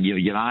yourself, Dan,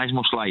 your eyes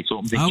must light up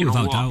and think, you know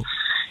what? Doubt.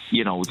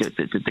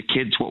 The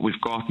kids, what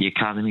we've got, the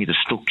academy, the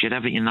structure,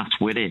 everything that's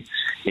with it,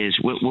 is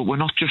we're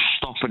not just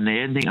stopping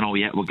there and thinking,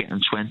 we're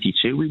getting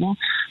 22. We want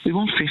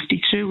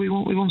 52. We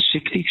want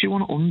 62. We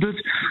want 100.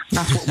 And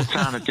that's what we're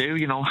trying to do,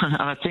 And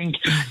I think,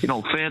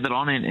 further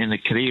on in the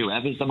career,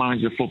 whoever's the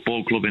manager of the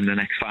football club in the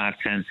next 5,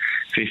 10,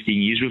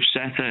 15 years, we've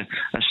set a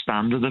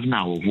standard of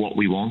what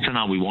we want and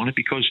how we want it,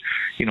 because,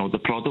 the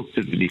product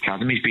of the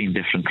academy's been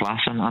different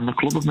class, and the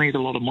club have made a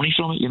lot of money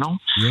from it,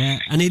 Yeah,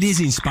 and it is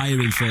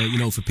inspiring for,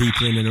 for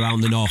people in and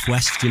around the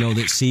Northwest,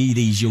 that see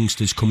these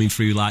youngsters coming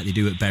through like they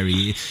do at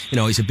Bury.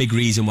 It's a big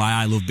reason why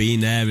I love being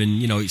there,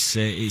 and it's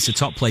a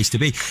top place to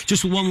be.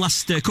 Just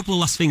couple of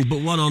last things,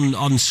 but one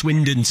on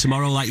Swindon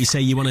tomorrow. Like you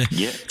say, you want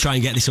to try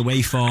and get this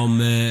away form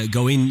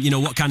going.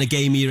 What kind of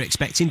game are you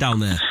expecting down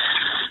there?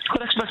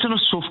 We're expecting a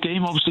tough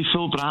game. Obviously,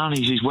 Phil Brown,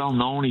 he's well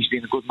known. He's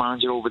been a good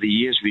manager over the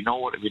years. We know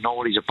what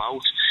he's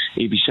about.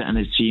 He'll be setting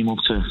his team up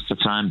to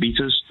try and beat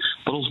us,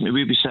 but ultimately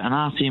we'll be setting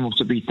our team up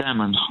to beat them.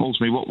 And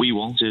ultimately, what we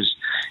want is,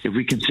 if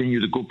we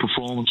continue the good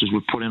performances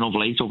we've put in of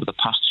late over the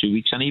past 2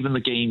 weeks, and even the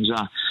games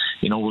at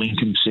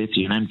Lincoln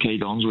City and MK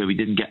Dons, where we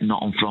didn't get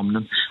nothing from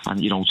them, and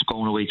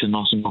going away to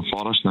Nottingham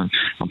Forest and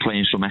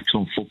playing some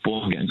excellent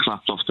football and getting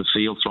clapped off the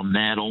field from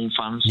their own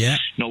fans.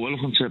 We're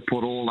looking to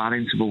put all that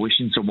into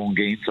fruition to one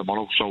game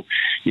tomorrow. So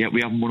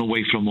we haven't won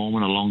away from home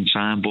in a long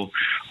time, but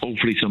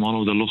hopefully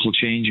tomorrow the luck will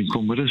change and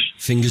come with us.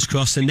 Fingers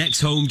crossed. The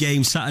next home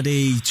game,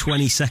 Saturday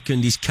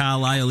 22nd, is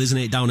Carlisle, isn't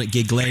it, down at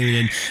Gig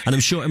Lane? And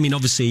I'm sure,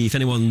 obviously, if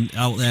anyone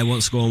out there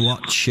wants to go and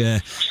watch,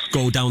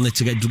 go down there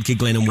to get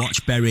Gig Lane and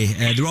watch Bury,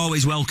 they're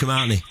always welcome,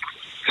 aren't they?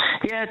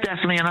 Yeah,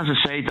 definitely. And as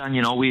I say, Dan,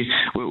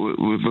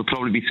 we'll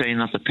probably be saying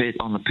that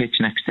on the pitch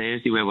next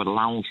Thursday, where we're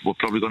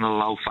probably going to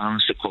allow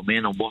fans to come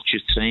in and watch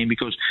us train,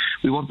 because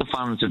we want the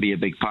fans to be a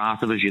big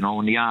part of us,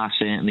 and they are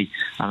certainly.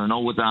 And I know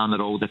we're down the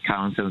road at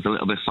Carrington, it's a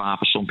little bit far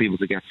for some people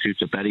to get through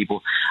to Bury,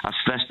 but I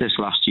stressed this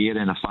last year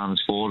in a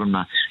fans forum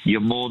that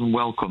you're more than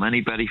welcome,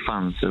 any Bury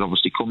fans, that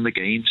obviously come to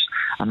games,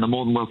 and they're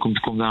more than welcome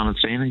to come down the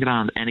training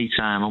ground any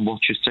time and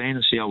watch us train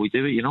and see how we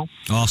do it,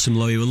 Awesome,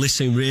 Louis. Well,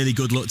 listen, really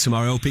good luck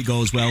tomorrow. Hope it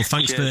goes well.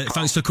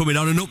 Thanks for coming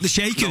on and up the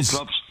Shakers. No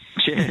probs.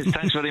 Cheers.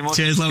 Thanks very much.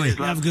 Cheers, Louis.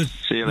 Have a good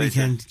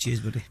weekend.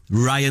 Cheers, buddy.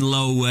 Ryan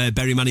Lowe,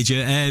 Bury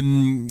manager.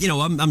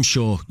 I'm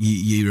sure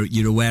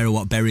you're aware of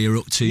what Bury are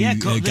up to. Yeah,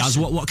 Gaz,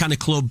 what kind of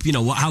club?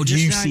 How do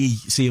you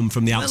see them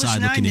from the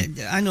outside looking in?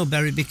 I know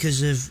Bury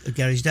because of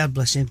Gary's dad,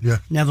 bless him. Yeah.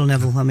 Neville.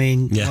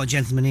 What a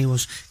gentleman he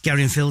was.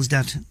 Gary and Phil's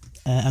dad,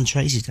 and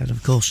Tracy's dad,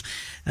 of course.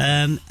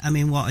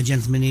 What a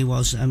gentleman he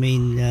was.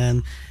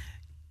 The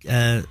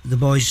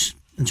boys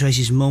and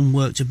Tracy's mum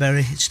worked at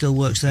Bury. It still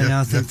works there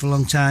now, I think, for a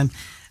long time.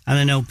 And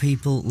I know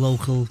people,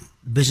 local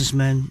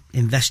businessmen,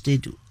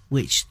 invested,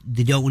 which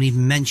they don't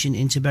even mention,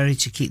 into Bury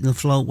to keep them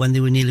afloat when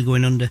they were nearly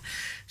going under.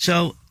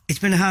 So it's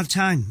been a hard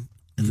time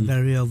for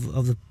Bury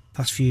over the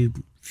past few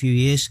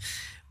years.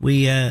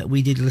 we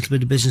did a little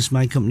bit of business,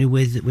 my company,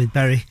 with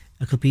Berry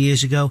a couple of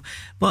years ago.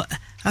 But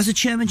has the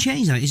chairman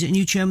changed now? Is it a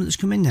new chairman that's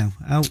come in now?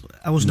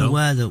 I wasn't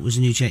aware that it was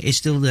a new chairman. It's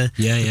still the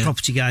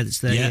property guy that's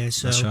there. Yeah,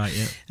 so, that's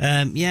right.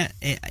 Yeah.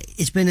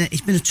 It's been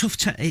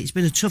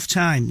a tough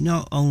time,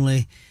 not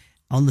only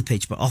on the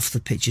pitch but off the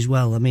pitch as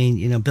well. I mean,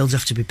 you know, bills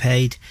have to be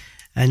paid,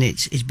 and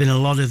it's been a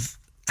lot of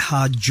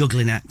hard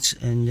juggling act.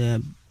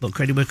 And but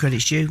credit where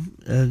credit's due,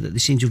 that they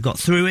seem to have got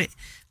through it.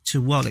 To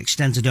what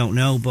extent, I don't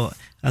know, but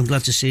I'm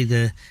glad to see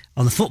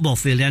on the football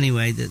field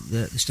anyway that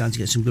they're starting to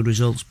get some good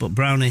results. But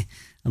Brownie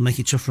will make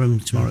it tough for him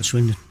tomorrow at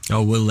Swindon.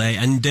 Oh, will they?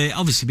 And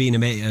obviously being a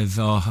mate of,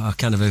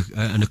 kind of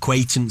an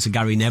acquaintance of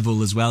Gary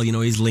Neville as well, you know,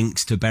 his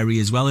links to Bury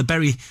as well. Are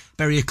Bury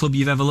a club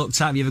you've ever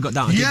looked at? Have you ever got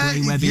down to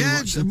Giggle Webby and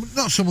watched them?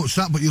 Not so much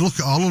that, but you look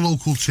at all the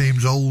local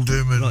teams,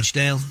 Oldham and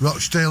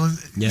Rochdale, and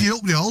you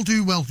hope they all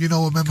do well. You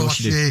know, I remember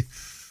last year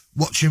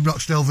watching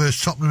Rochdale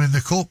versus Tottenham in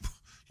the Cup.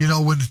 You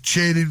know, when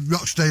cheering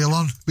Rochdale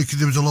on because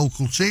there was a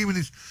local team,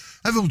 and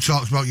everyone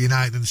talks about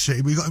United and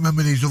City, but you've got to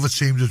remember these other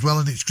teams as well,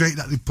 and it's great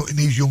that they're putting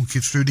these young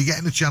kids through. They're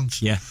getting a chance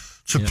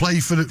to play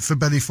for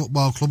Bury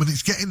Football Club, and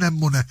it's getting them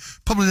money.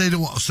 Probably they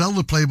don't want to sell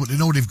the player, but they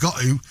know they've got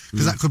to,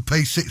 because that could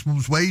pay 6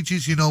 months'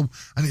 wages, you know,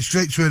 and it's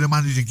great to hear the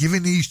manager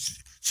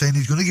saying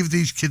he's going to give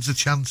these kids a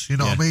chance, you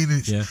know what I mean?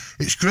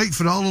 It's great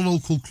for all the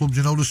local clubs,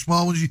 you know, the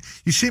small ones.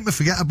 You seem to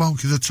forget about,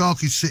 because the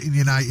talk is City and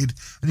United,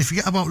 and you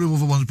forget about the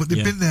other ones, but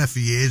they've been there for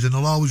years and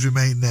they'll always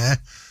remain there.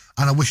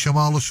 And I wish them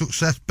all the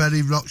success,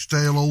 Bury,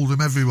 Rochdale, Oldham,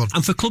 everyone.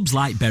 And for clubs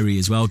like Bury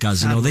as well,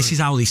 Gaz, you know, this is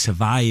how they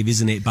survive,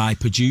 isn't it? By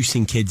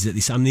producing kids at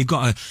this. I mean, they've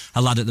got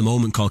a lad at the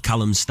moment called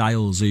Callum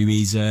Stiles, who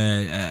is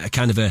a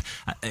kind of a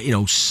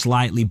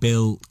slightly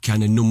built,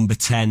 kind of number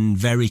 10,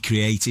 very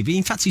creative.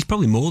 In fact, he's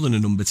probably more than a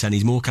number 10.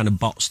 He's more kind of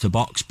box to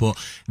box, but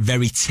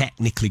very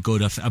technically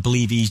good. I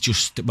believe he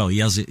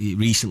has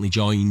recently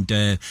joined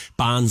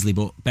Barnsley,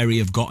 but Bury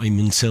have got him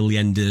until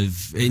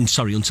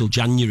until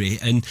January.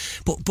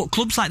 But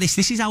clubs like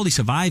this is how they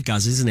survive,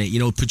 Gaz, isn't it? You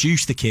know,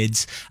 produce the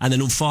kids, and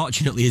then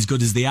unfortunately, as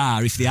good as they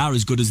are, if they are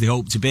as good as they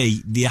hope to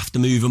be, they have to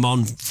move them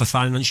on for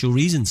financial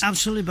reasons.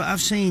 Absolutely, but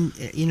I've seen,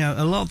 you know,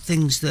 a lot of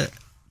things that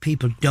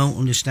people don't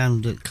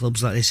understand that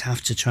clubs like this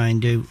have to try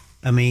and do.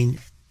 I mean,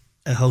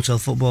 at Hotel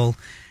Football,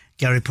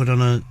 Gary put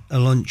on a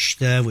lunch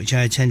there, which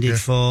I attended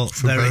for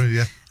Bury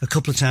a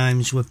couple of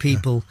times, where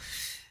people,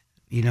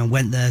 you know,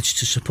 went there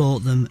to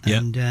support them,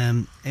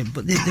 and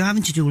but they're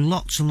having to do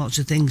lots and lots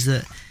of things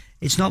that.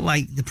 It's not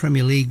like the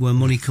Premier League where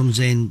money comes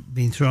in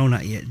being thrown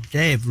at you.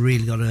 They've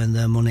really got to earn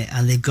their money,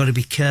 and they've got to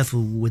be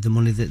careful with the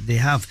money that they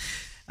have.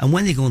 And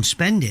when they go and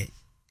spend it,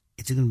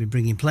 if they're going to be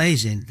bringing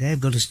players in, they've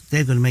got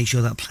to make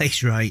sure that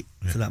play's right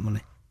for that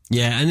money.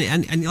 Yeah,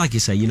 and like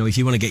you say, you know, if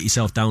you want to get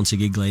yourself down to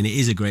Gig Lane, it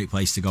is a great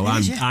place to go.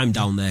 I'm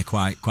down there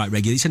quite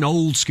regularly. It's an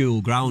old school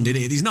ground,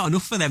 isn't it? There's not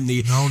enough for them.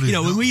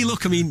 When we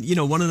look, I mean, you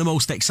know, one of the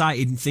most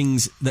exciting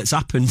things that's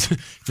happened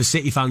for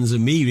City fans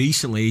and me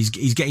recently is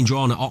he's getting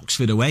drawn at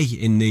Oxford away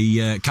in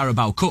the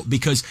Carabao Cup,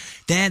 because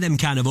they're them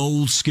kind of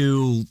old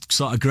school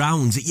sort of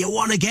grounds that you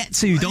want to get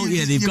to, don't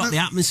you? They've got the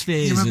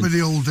atmosphere. You remember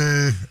the old,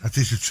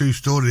 this is a true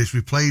story,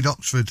 we played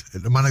Oxford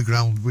at the Manor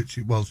Ground, which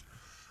it was,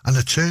 and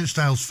the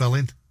turnstiles fell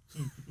in.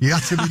 You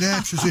had to be there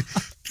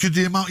because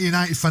the amount of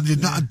United fans,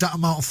 you'd not had that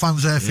amount of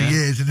fans there for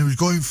years, and he was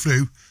going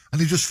through, and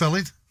he just fell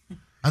in.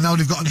 And now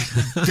they've got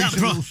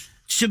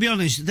to be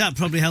honest, that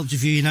probably helped a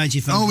few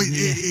United fans. Oh,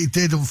 it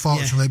did,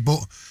 unfortunately. Yeah.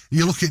 But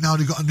you look at now,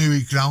 they've got a new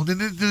ground,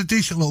 and they're a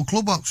decent little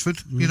club, Oxford.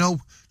 You know,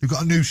 they've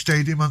got a new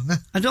stadium, haven't they?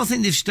 I don't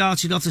think they've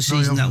started off the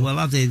season that well,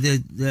 have they?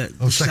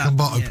 Second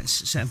bottom. Yeah,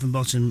 second from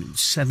bottom,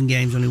 7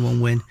 games, only 1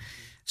 win.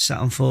 Sat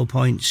on 4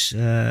 points.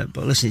 But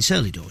listen, it's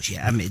early doors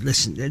yet. I mean,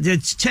 listen, the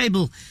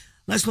table.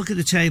 Let's look at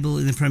the table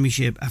in the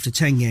Premiership after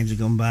 10 games have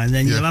gone by, and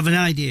then you'll have an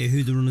idea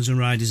who the runners and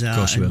riders are. Of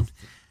course you will.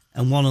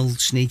 And one will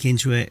sneak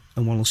into it,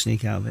 and one will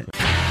sneak out of it.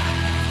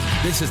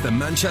 This is the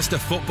Manchester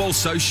Football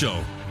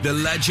Social, the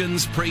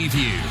Legends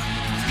Preview.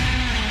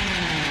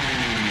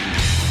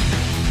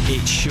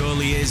 It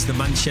surely is the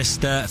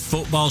Manchester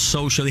Football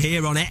Social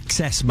here on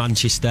XS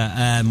Manchester.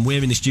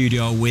 We're in the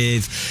studio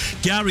with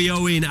Gary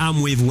Owen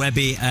and with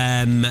Webby.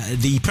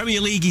 The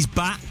Premier League is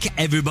back.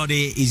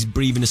 Everybody is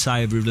breathing a sigh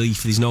of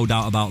relief. There's no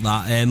doubt about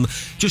that.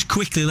 Just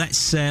quickly,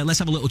 let's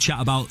have a little chat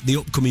about the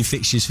upcoming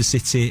fixtures for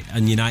City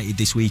and United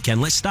this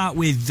weekend. Let's start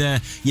with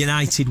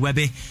United,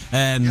 Webby.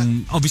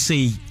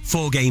 Obviously,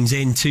 4 games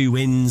in, 2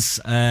 wins.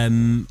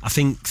 I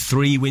think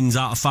 3 wins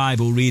out of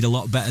 5 will read a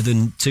lot better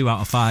than 2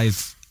 out of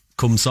 5.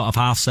 Come sort of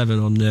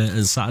 7:30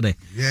 on Saturday.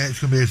 Yeah, it's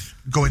going to be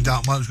going down.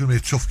 It's going to be a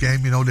tough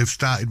game. You know, they've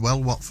started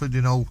well, Watford.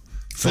 You know,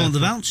 4 on the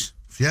bounce.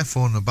 Yeah,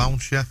 4 on the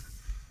bounce. Yeah.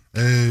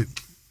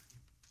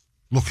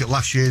 Look at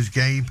last year's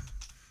game.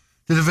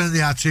 They're a very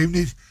hard team.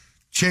 They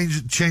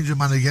change the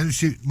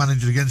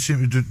manager again.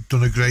 Seems to have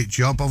done a great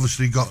job.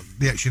 Obviously, got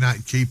the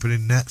ex-United keeper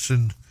in nets,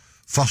 and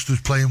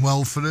Foster's playing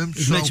well for them.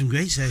 He's made some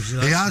great saves.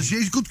 He has.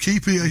 He's a good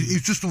keeper.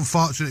 He's just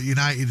unfortunate at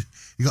United.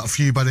 He got a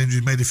few bad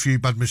injuries, made a few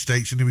bad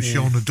mistakes, and he was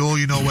shown the door.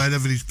 You know,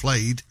 wherever he's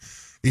played,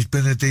 he's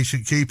been a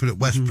decent keeper at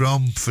West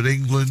Brom, for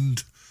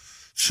England.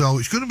 So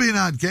it's going to be an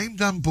hard game,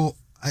 Dan, but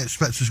I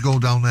expect us to go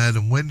down there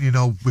and win.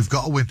 We've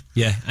got to win.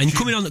 Yeah, and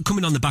coming on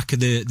the back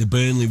of the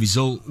Burnley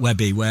result,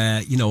 Webby,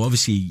 where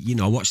obviously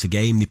I watched the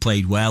game. They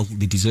played well.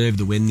 They deserved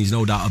the win. There's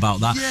no doubt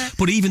about that. Yeah.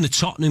 But even the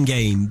Tottenham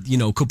game,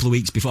 a couple of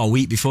weeks before, a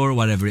week before, or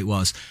whatever it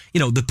was,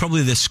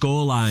 probably the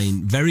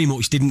scoreline very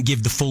much didn't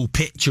give the full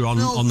picture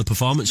on the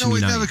performance. No,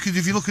 it never. Because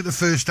if you look at the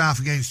first half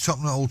against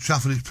Tottenham at Old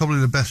Trafford, it's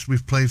probably the best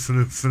we've played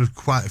for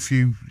quite a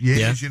few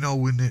years. Yeah.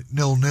 When it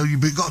 0-0,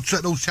 but you've got to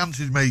take those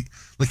chances, mate.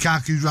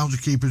 Lukaku's round the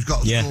keeper's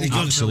got to score. Yeah,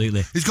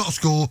 absolutely. He's got to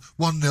score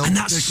 1-0. And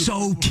that's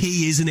so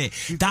key, isn't it?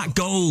 That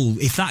goal,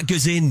 if that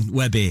goes in,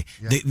 Webby,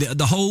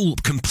 the whole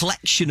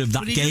complexion of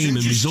that game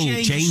and result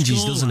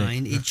changes, doesn't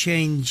it? It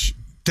changes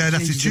their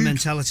attitude, the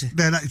mentality.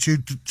 Their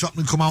attitude.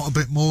 Tottenham come out a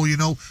bit more,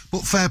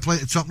 But fair play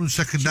to Tottenham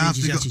second half.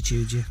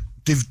 Attitude, yeah.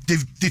 They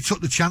took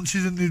the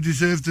chances and they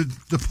deserved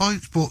the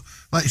points, but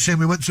like you say,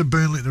 we went to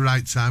Burnley at the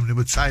right time. They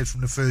were tired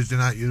from the Thursday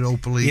night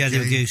Europa League. Yeah, they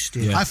were goosed.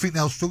 Yeah. I think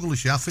they'll struggle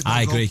this year.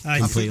 I agree. I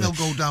think they'll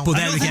go down. But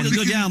I don't think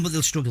they'll go down, but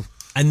they'll struggle.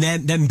 And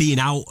them being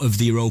out of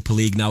the Europa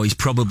League now is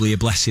probably a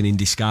blessing in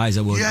disguise.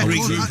 I would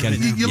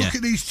think. You look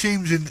at these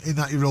teams in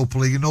that Europa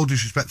League, and no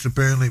disrespect to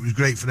Burnley, it was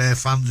great for their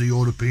fans, the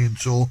European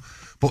tour.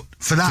 But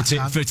for that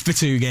for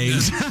 2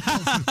 games,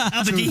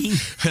 Aberdeen,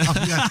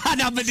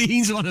 and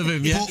Aberdeen's one of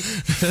them. Yeah,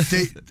 but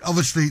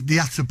they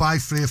had to buy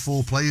 3 or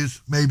 4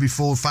 players, maybe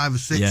 4, 5 or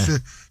 6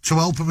 to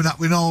help them with that.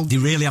 We know they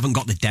really haven't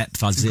got the depth,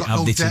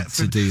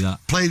 to do that.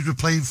 Players were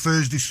playing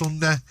Thursday,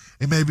 Sunday,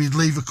 and maybe they'd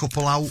leave a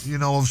couple out.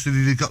 Obviously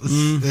they got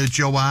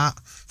Joe Hart.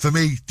 For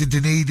me, did they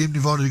need him?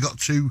 They've already got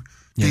 2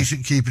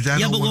 decent keepers.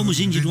 Yeah, but one was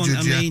injured.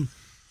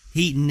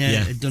 Heaton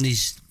had done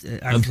his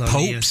ankle. And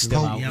Pope's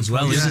still out as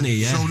well, isn't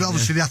he? Yeah. So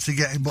obviously they had to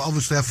get him, but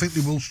obviously I think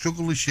they will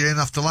struggle this year. And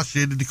after last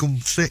year, they come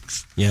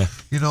 6th. Yeah,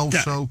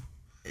 so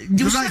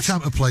the right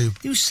time to play him.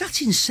 They were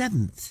sat in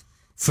 7th.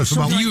 For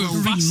some you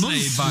were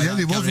fascinated by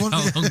they was,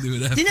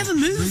 They never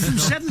moved from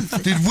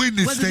 7th. They'd win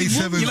and stay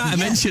 7th. You might have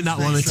mentioned that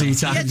 1 or 2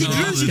 times. Yeah, they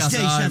did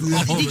stay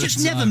 7th. They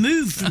just never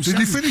moved from 7th. Did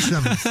they finish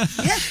 7th?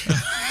 Yeah.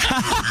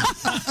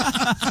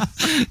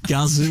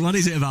 Gaz, what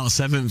is it about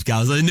 7th,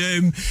 Gaz?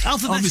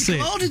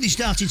 Alphabetical order, they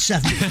started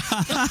 7th.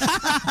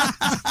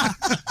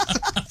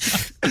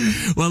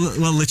 Well,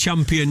 the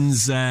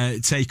champions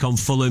take on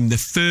Fulham. The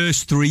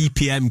first 3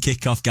 p.m.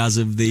 kickoff, Gaz,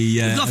 of the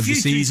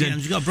season.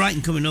 We've got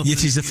Brighton coming up.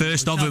 It is the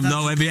first of them,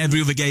 though.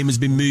 Every other game has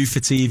been moved for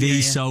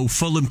TV. So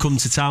Fulham come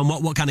to town.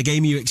 What kind of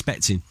game are you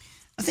expecting?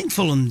 I think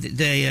Fulham,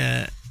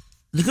 they're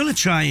going to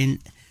try and.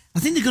 I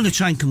think they're going to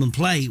try and come and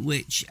play,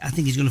 which I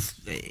think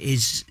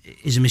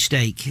is a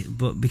mistake.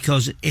 But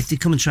because if they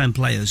come and try and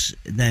play us,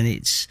 then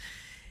it's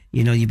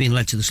you're being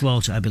led to the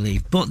slaughter, I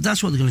believe. But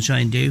that's what they're going to try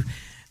and do.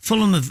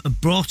 Fulham have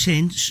brought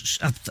in.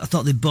 I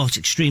thought they bought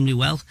extremely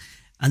well,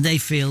 and they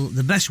feel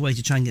the best way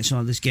to try and get some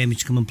out of this game is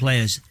to come and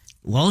play us.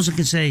 Well, all I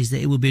can say is that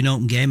it will be an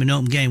open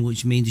game,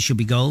 which means there should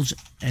be goals,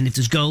 and if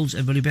there's goals,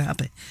 everybody will be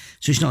happy.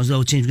 So it's not as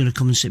though a team's going to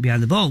come and sit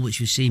behind the ball,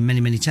 which we've seen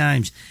many, many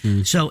times.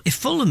 So if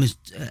Fulham is,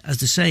 as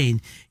they're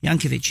saying,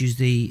 Jankovic is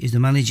the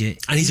manager,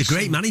 and he's a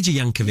great manager,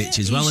 Jankovic,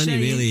 as well, isn't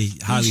he? Really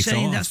highly he's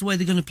saying thought. That's the way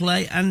they're going to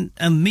play, and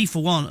me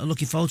for one are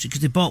looking forward to it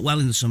because they bought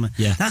well in the summer.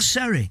 Yeah. That's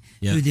Seri,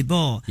 who they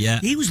bought. Yeah.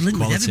 He was linked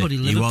with everybody,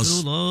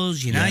 Liverpool,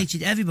 us,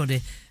 United, everybody,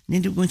 and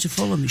ended up going to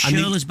Fulham.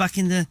 Schürrle's back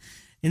in the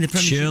Premier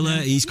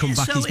Schürrle, he's come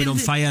back, he's been on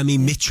fire. I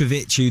mean,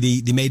 Mitrovic, who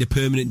they made a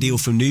permanent deal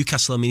from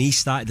Newcastle. I mean, he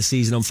started the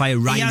season on fire.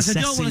 Ryan I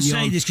don't want to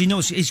say this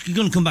because he's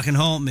going to come back and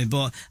haunt me,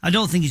 but I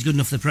don't think he's good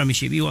enough for the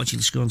Premiership. You watch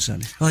the score on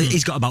Saturday. Well,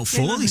 he's got about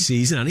 4 this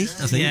season, hasn't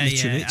he? I think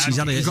Mitrovic. He's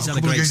had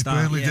a great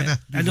start.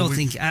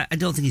 I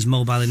don't think he's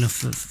mobile enough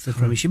for the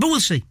Premiership, but we'll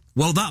see.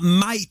 Well, that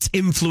might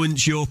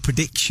influence your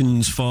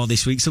predictions for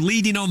this week. So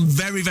leading on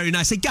very, very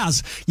nicely.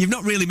 Gaz, you've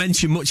not really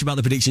mentioned much about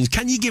the predictions.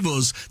 Can you give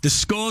us the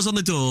scores on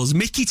the doors?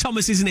 Mickey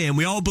Thomas isn't here, and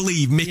we all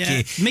believe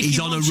Mickey is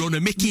on a runner.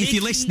 Mickey, if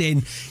you're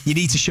listening, you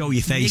need to show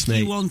your face,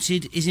 Mickey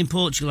mate. is in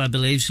Portugal, I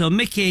believe. So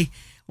Mickey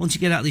wants to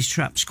get out of these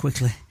traps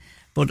quickly.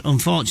 But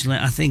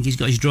unfortunately, I think he's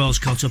got his drawers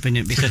caught up in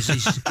it because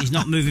he's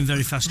not moving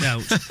very fast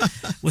out.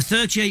 We're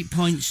 38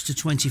 points to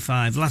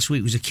 25. Last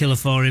week was a killer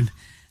for him.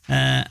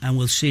 And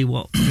we'll see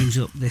what brings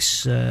up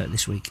this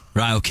week.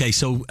 Right, okay,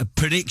 so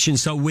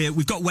predictions. So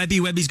we've got Webby.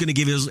 Webby's going to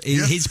give us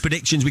his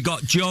predictions. We've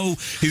got Joe,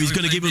 who's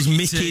going to give us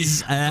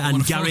Mickey's,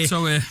 and Gary.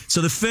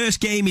 So the first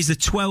game is the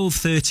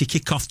 12:30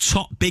 kickoff,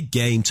 top big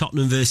game,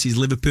 Tottenham versus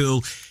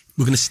Liverpool.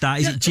 We're going to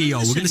start. Is it Gio?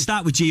 We're going to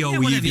start with Gio.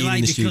 With you being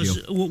in the studio.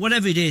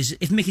 Whatever it is,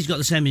 if Mickey's got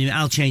the same,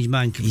 I'll change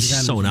mine.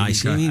 He's so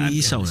nice.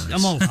 He's so nice.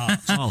 I'm all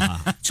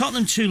heart.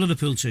 Tottenham 2,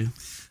 Liverpool 2.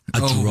 A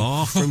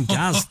draw from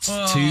Gaz,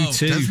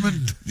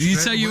 2-2. You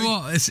tell you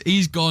what,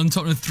 he's gone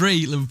Tottenham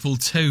 3, Liverpool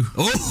 2.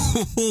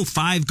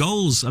 5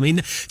 goals. I mean,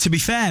 to be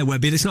fair,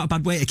 Webby, it's not a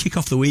bad way to kick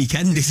off the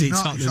weekend, is it?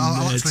 I'll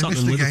actually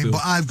miss the game,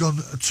 but I've gone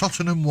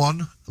Tottenham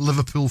 1,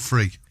 Liverpool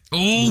 3.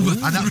 And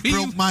that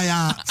broke my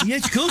heart.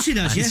 Yes, of course he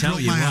does. I tell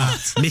you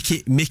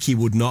what, Mickey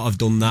would not have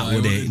done that,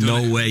 would he?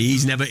 No way.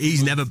 He's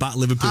never backed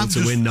Liverpool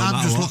to win.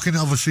 I'm just looking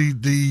at obviously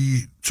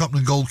the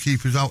Tottenham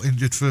goalkeeper's out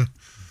injured for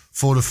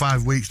 4 or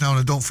 5 weeks now, and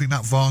I don't think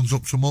that Vaughan's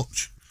up to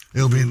much.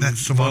 He'll be in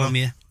next tomorrow.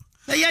 Yeah.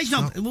 Yeah, he's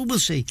not. We'll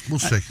see. We'll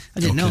see. I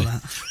didn't know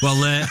that.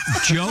 Well,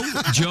 Joe,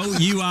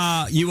 you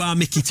are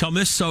Mickey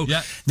Thomas. So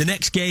the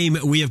next game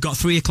we have got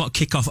 3 o'clock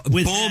kickoff.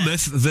 With,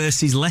 Bournemouth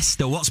versus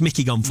Leicester. What's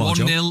Mickey gone for,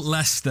 Joe? 1-0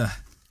 Leicester.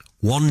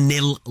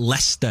 1-0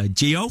 Leicester.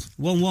 Gio?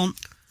 1-1.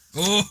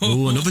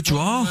 Oh, another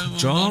draw.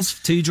 Draws.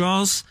 2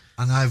 draws.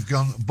 And I've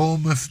gone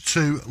Bournemouth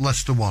 2,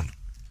 Leicester 1.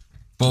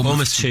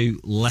 Bournemouth 2,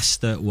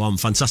 Leicester 1.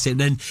 Fantastic.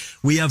 And then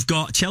we have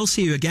got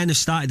Chelsea, who again have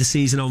started the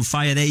season on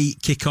fire. They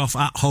kick off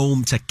at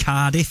home to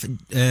Cardiff.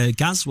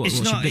 Gaz, what's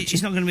your prediction?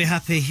 It's not going to be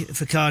happy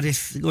for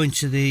Cardiff going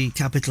to the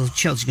capital.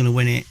 Chelsea's going to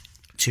win it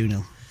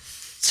 2-0.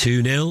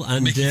 2-0.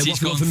 And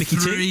what's got for Mickey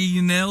T?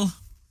 3-0.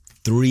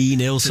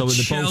 3-0. So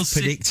they're Chelsea. both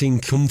predicting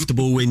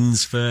comfortable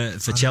wins for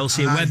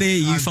Chelsea. And Webby,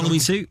 are you following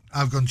suit?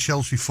 I've gone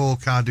Chelsea 4,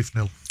 Cardiff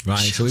 0. Right,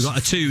 so we've got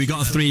a 2, we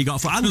got a 3, you got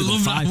a 4. I'm going to go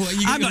 5.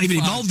 I'm not even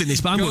involved in this,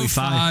 but I'm going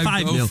 5.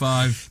 5-0.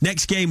 5.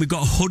 Next game, we've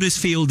got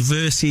Huddersfield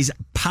versus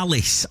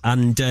Palace.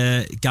 And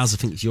Gaz, I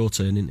think it's your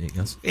turn, isn't it,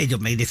 Gaz? It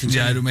don't make a difference.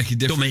 Yeah, it don't make a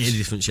difference. Don't make any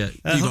difference yet.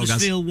 You go, Gaz.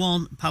 Huddersfield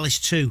 1, Palace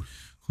 2.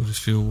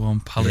 Huddersfield 1,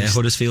 Palace Yeah,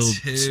 Huddersfield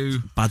 2.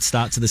 Bad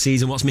start to the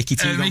season. What's Mickey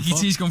T gone Mickey for?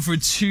 T's gone for a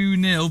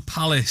 2-0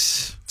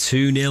 Palace.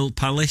 2-0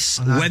 Palace.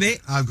 Webby?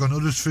 I've gone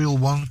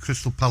Huddersfield 1,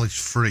 Crystal Palace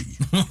 3.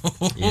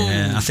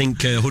 Yeah, I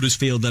think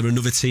Huddersfield, they're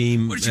another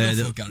team What did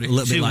you go for, Gary? a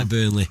little bit like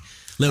Burnley.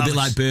 A little bit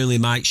like Burnley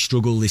might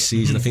struggle this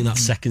season. I think that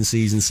second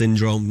season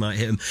syndrome might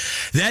hit them.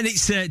 Then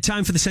it's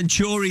time for the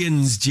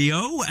Centurions,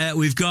 Gio.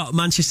 We've got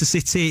Manchester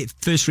City,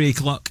 first 3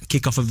 o'clock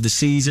kickoff of the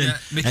season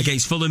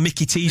against Fulham.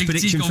 Mickey T's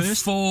prediction Mickey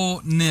first.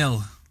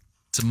 4-0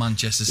 to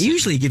Manchester City. He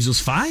usually gives us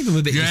 5. I'm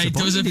a bit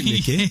disappointed,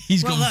 Mickey.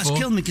 He's Well, gone that's 4.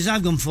 killed me because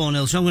I've gone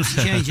 4-0, so I'm going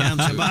to change it.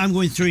 But I'm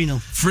going 3-0.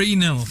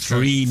 3-0.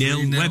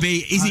 3-0.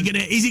 Webby, is he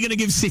gonna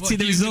give City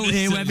the result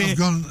here, Webby? I've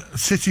gone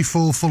City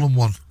 4, Fulham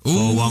 1.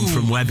 4-1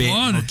 from Webby.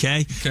 1.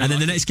 Okay. And then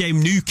the next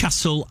game,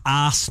 Newcastle,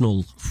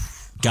 Arsenal.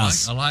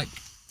 Gaz. I like.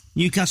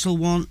 Newcastle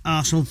 1,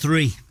 Arsenal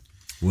 3.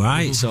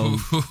 Right, so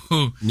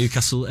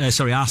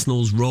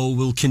Arsenal's role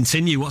will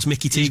continue. What's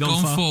Mickey T He's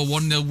gone for?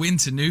 1-0 win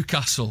to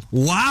Newcastle.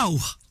 Wow.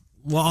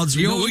 What odds?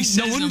 No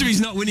wonder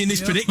he's not winning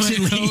this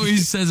prediction He league.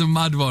 always says a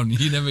mad one.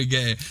 You never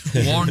get it.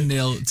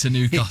 1-0 to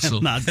Newcastle.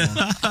 Mad one.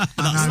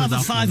 I'll have a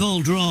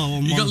 5-all draw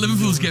on You got one.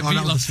 Liverpool's get beat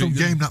That was last some week.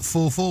 game, that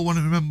 4-4 one,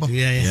 I remember.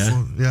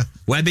 Yeah.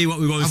 Webby, what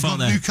we going I've for got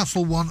there?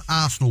 Newcastle 1,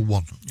 Arsenal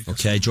 1.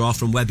 Okay, draw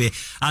from Webby.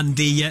 And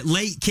the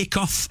late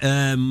kick-off,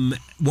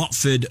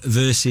 Watford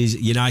versus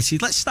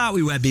United. Let's start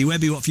with Webby.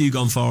 Webby, what have you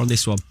gone for on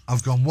this one?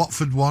 I've gone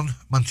Watford 1,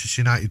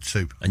 Manchester United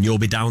 2. And you'll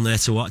be down there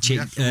to watch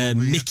it. Yes,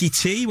 Mickey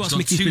T, what's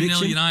Mickey's 2-0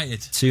 prediction? United.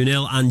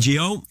 2-0. And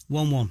Gio?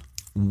 1-1.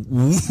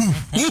 Ooh,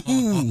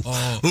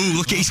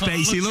 look at his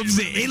face. He loves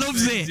it. He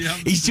loves it.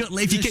 He's just,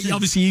 if you can,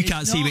 obviously you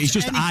can't see, but he's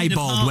just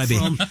eyeballed Webby.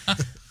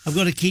 I've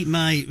got to keep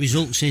my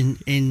results in.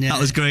 That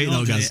was great, though,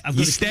 order. guys. I've You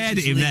got to stared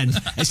at keep him this then.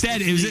 lead. I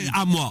stared at him.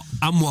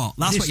 I'm what?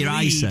 That's This what your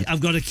eyes lead said.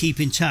 I've got to keep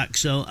intact,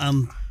 so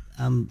I'm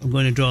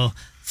going to draw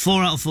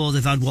 4 out of 4.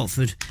 They've had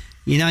Watford.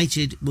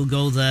 United will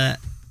go there.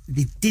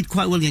 They did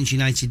quite well against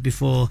United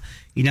before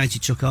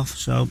United took off,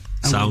 so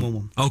I'm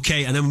going 1-1.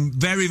 Okay, and then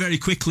very, very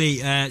quickly,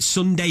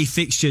 Sunday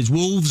fixtures.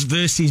 Wolves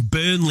versus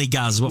Burnley,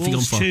 Gaz. What have you gone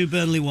Wolves for? 2,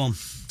 Burnley 1.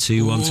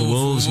 2-1 to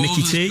Wolves.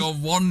 Mickey T? Got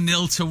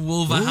 1-0 to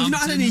Wolverhampton. We've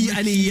not had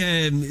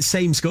any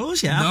same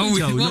scores yet, have we,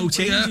 Joe? No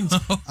change.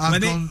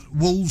 I've gone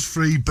Wolves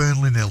 3,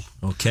 Burnley 0.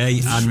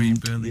 Okay, and 3,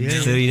 Burnley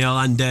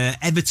 3-0. And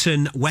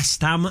Everton,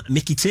 West Ham,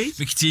 Mickey T?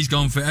 Mickey T's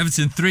gone for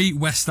Everton 3,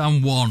 West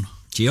Ham 1.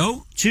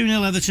 Gio?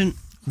 2-0 Everton.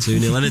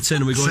 2-0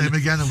 Everton. We're going Same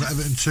again, I've got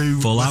Everton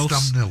 2, full West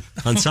house. Ham 0.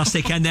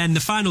 Fantastic. And then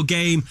the final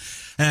game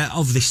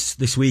of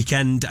this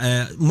weekend,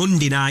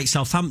 Monday night,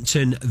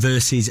 Southampton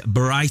versus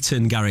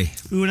Brighton, Gary.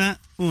 Una.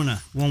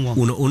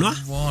 1-1. Una.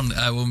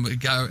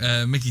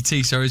 Mickey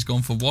T, has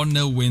gone for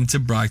 1-0 win to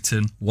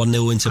Brighton.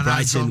 1-0 win to And I've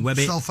Brighton. gone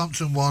Webby.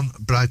 Southampton 1,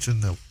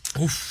 Brighton 0.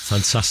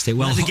 Fantastic.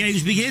 Well, Let the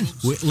games begin.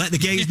 Let the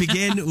games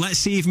begin. Let's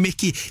see if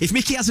Mickey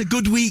has a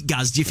good week,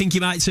 Gaz. Do you think he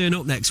might turn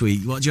up next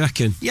week? What do you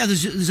reckon? Yeah,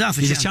 there's half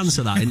a There's chance. a chance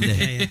of that, isn't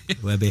there?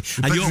 Webby.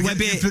 And you're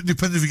Webby.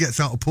 Depends if he gets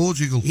out of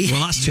Portugal.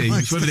 Well, that's true.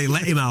 It's whether they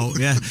let him out.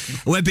 Yeah.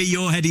 Webby,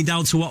 you're heading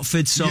down to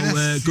Watford, so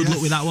Yes, good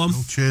luck with that one.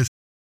 Oh, cheers.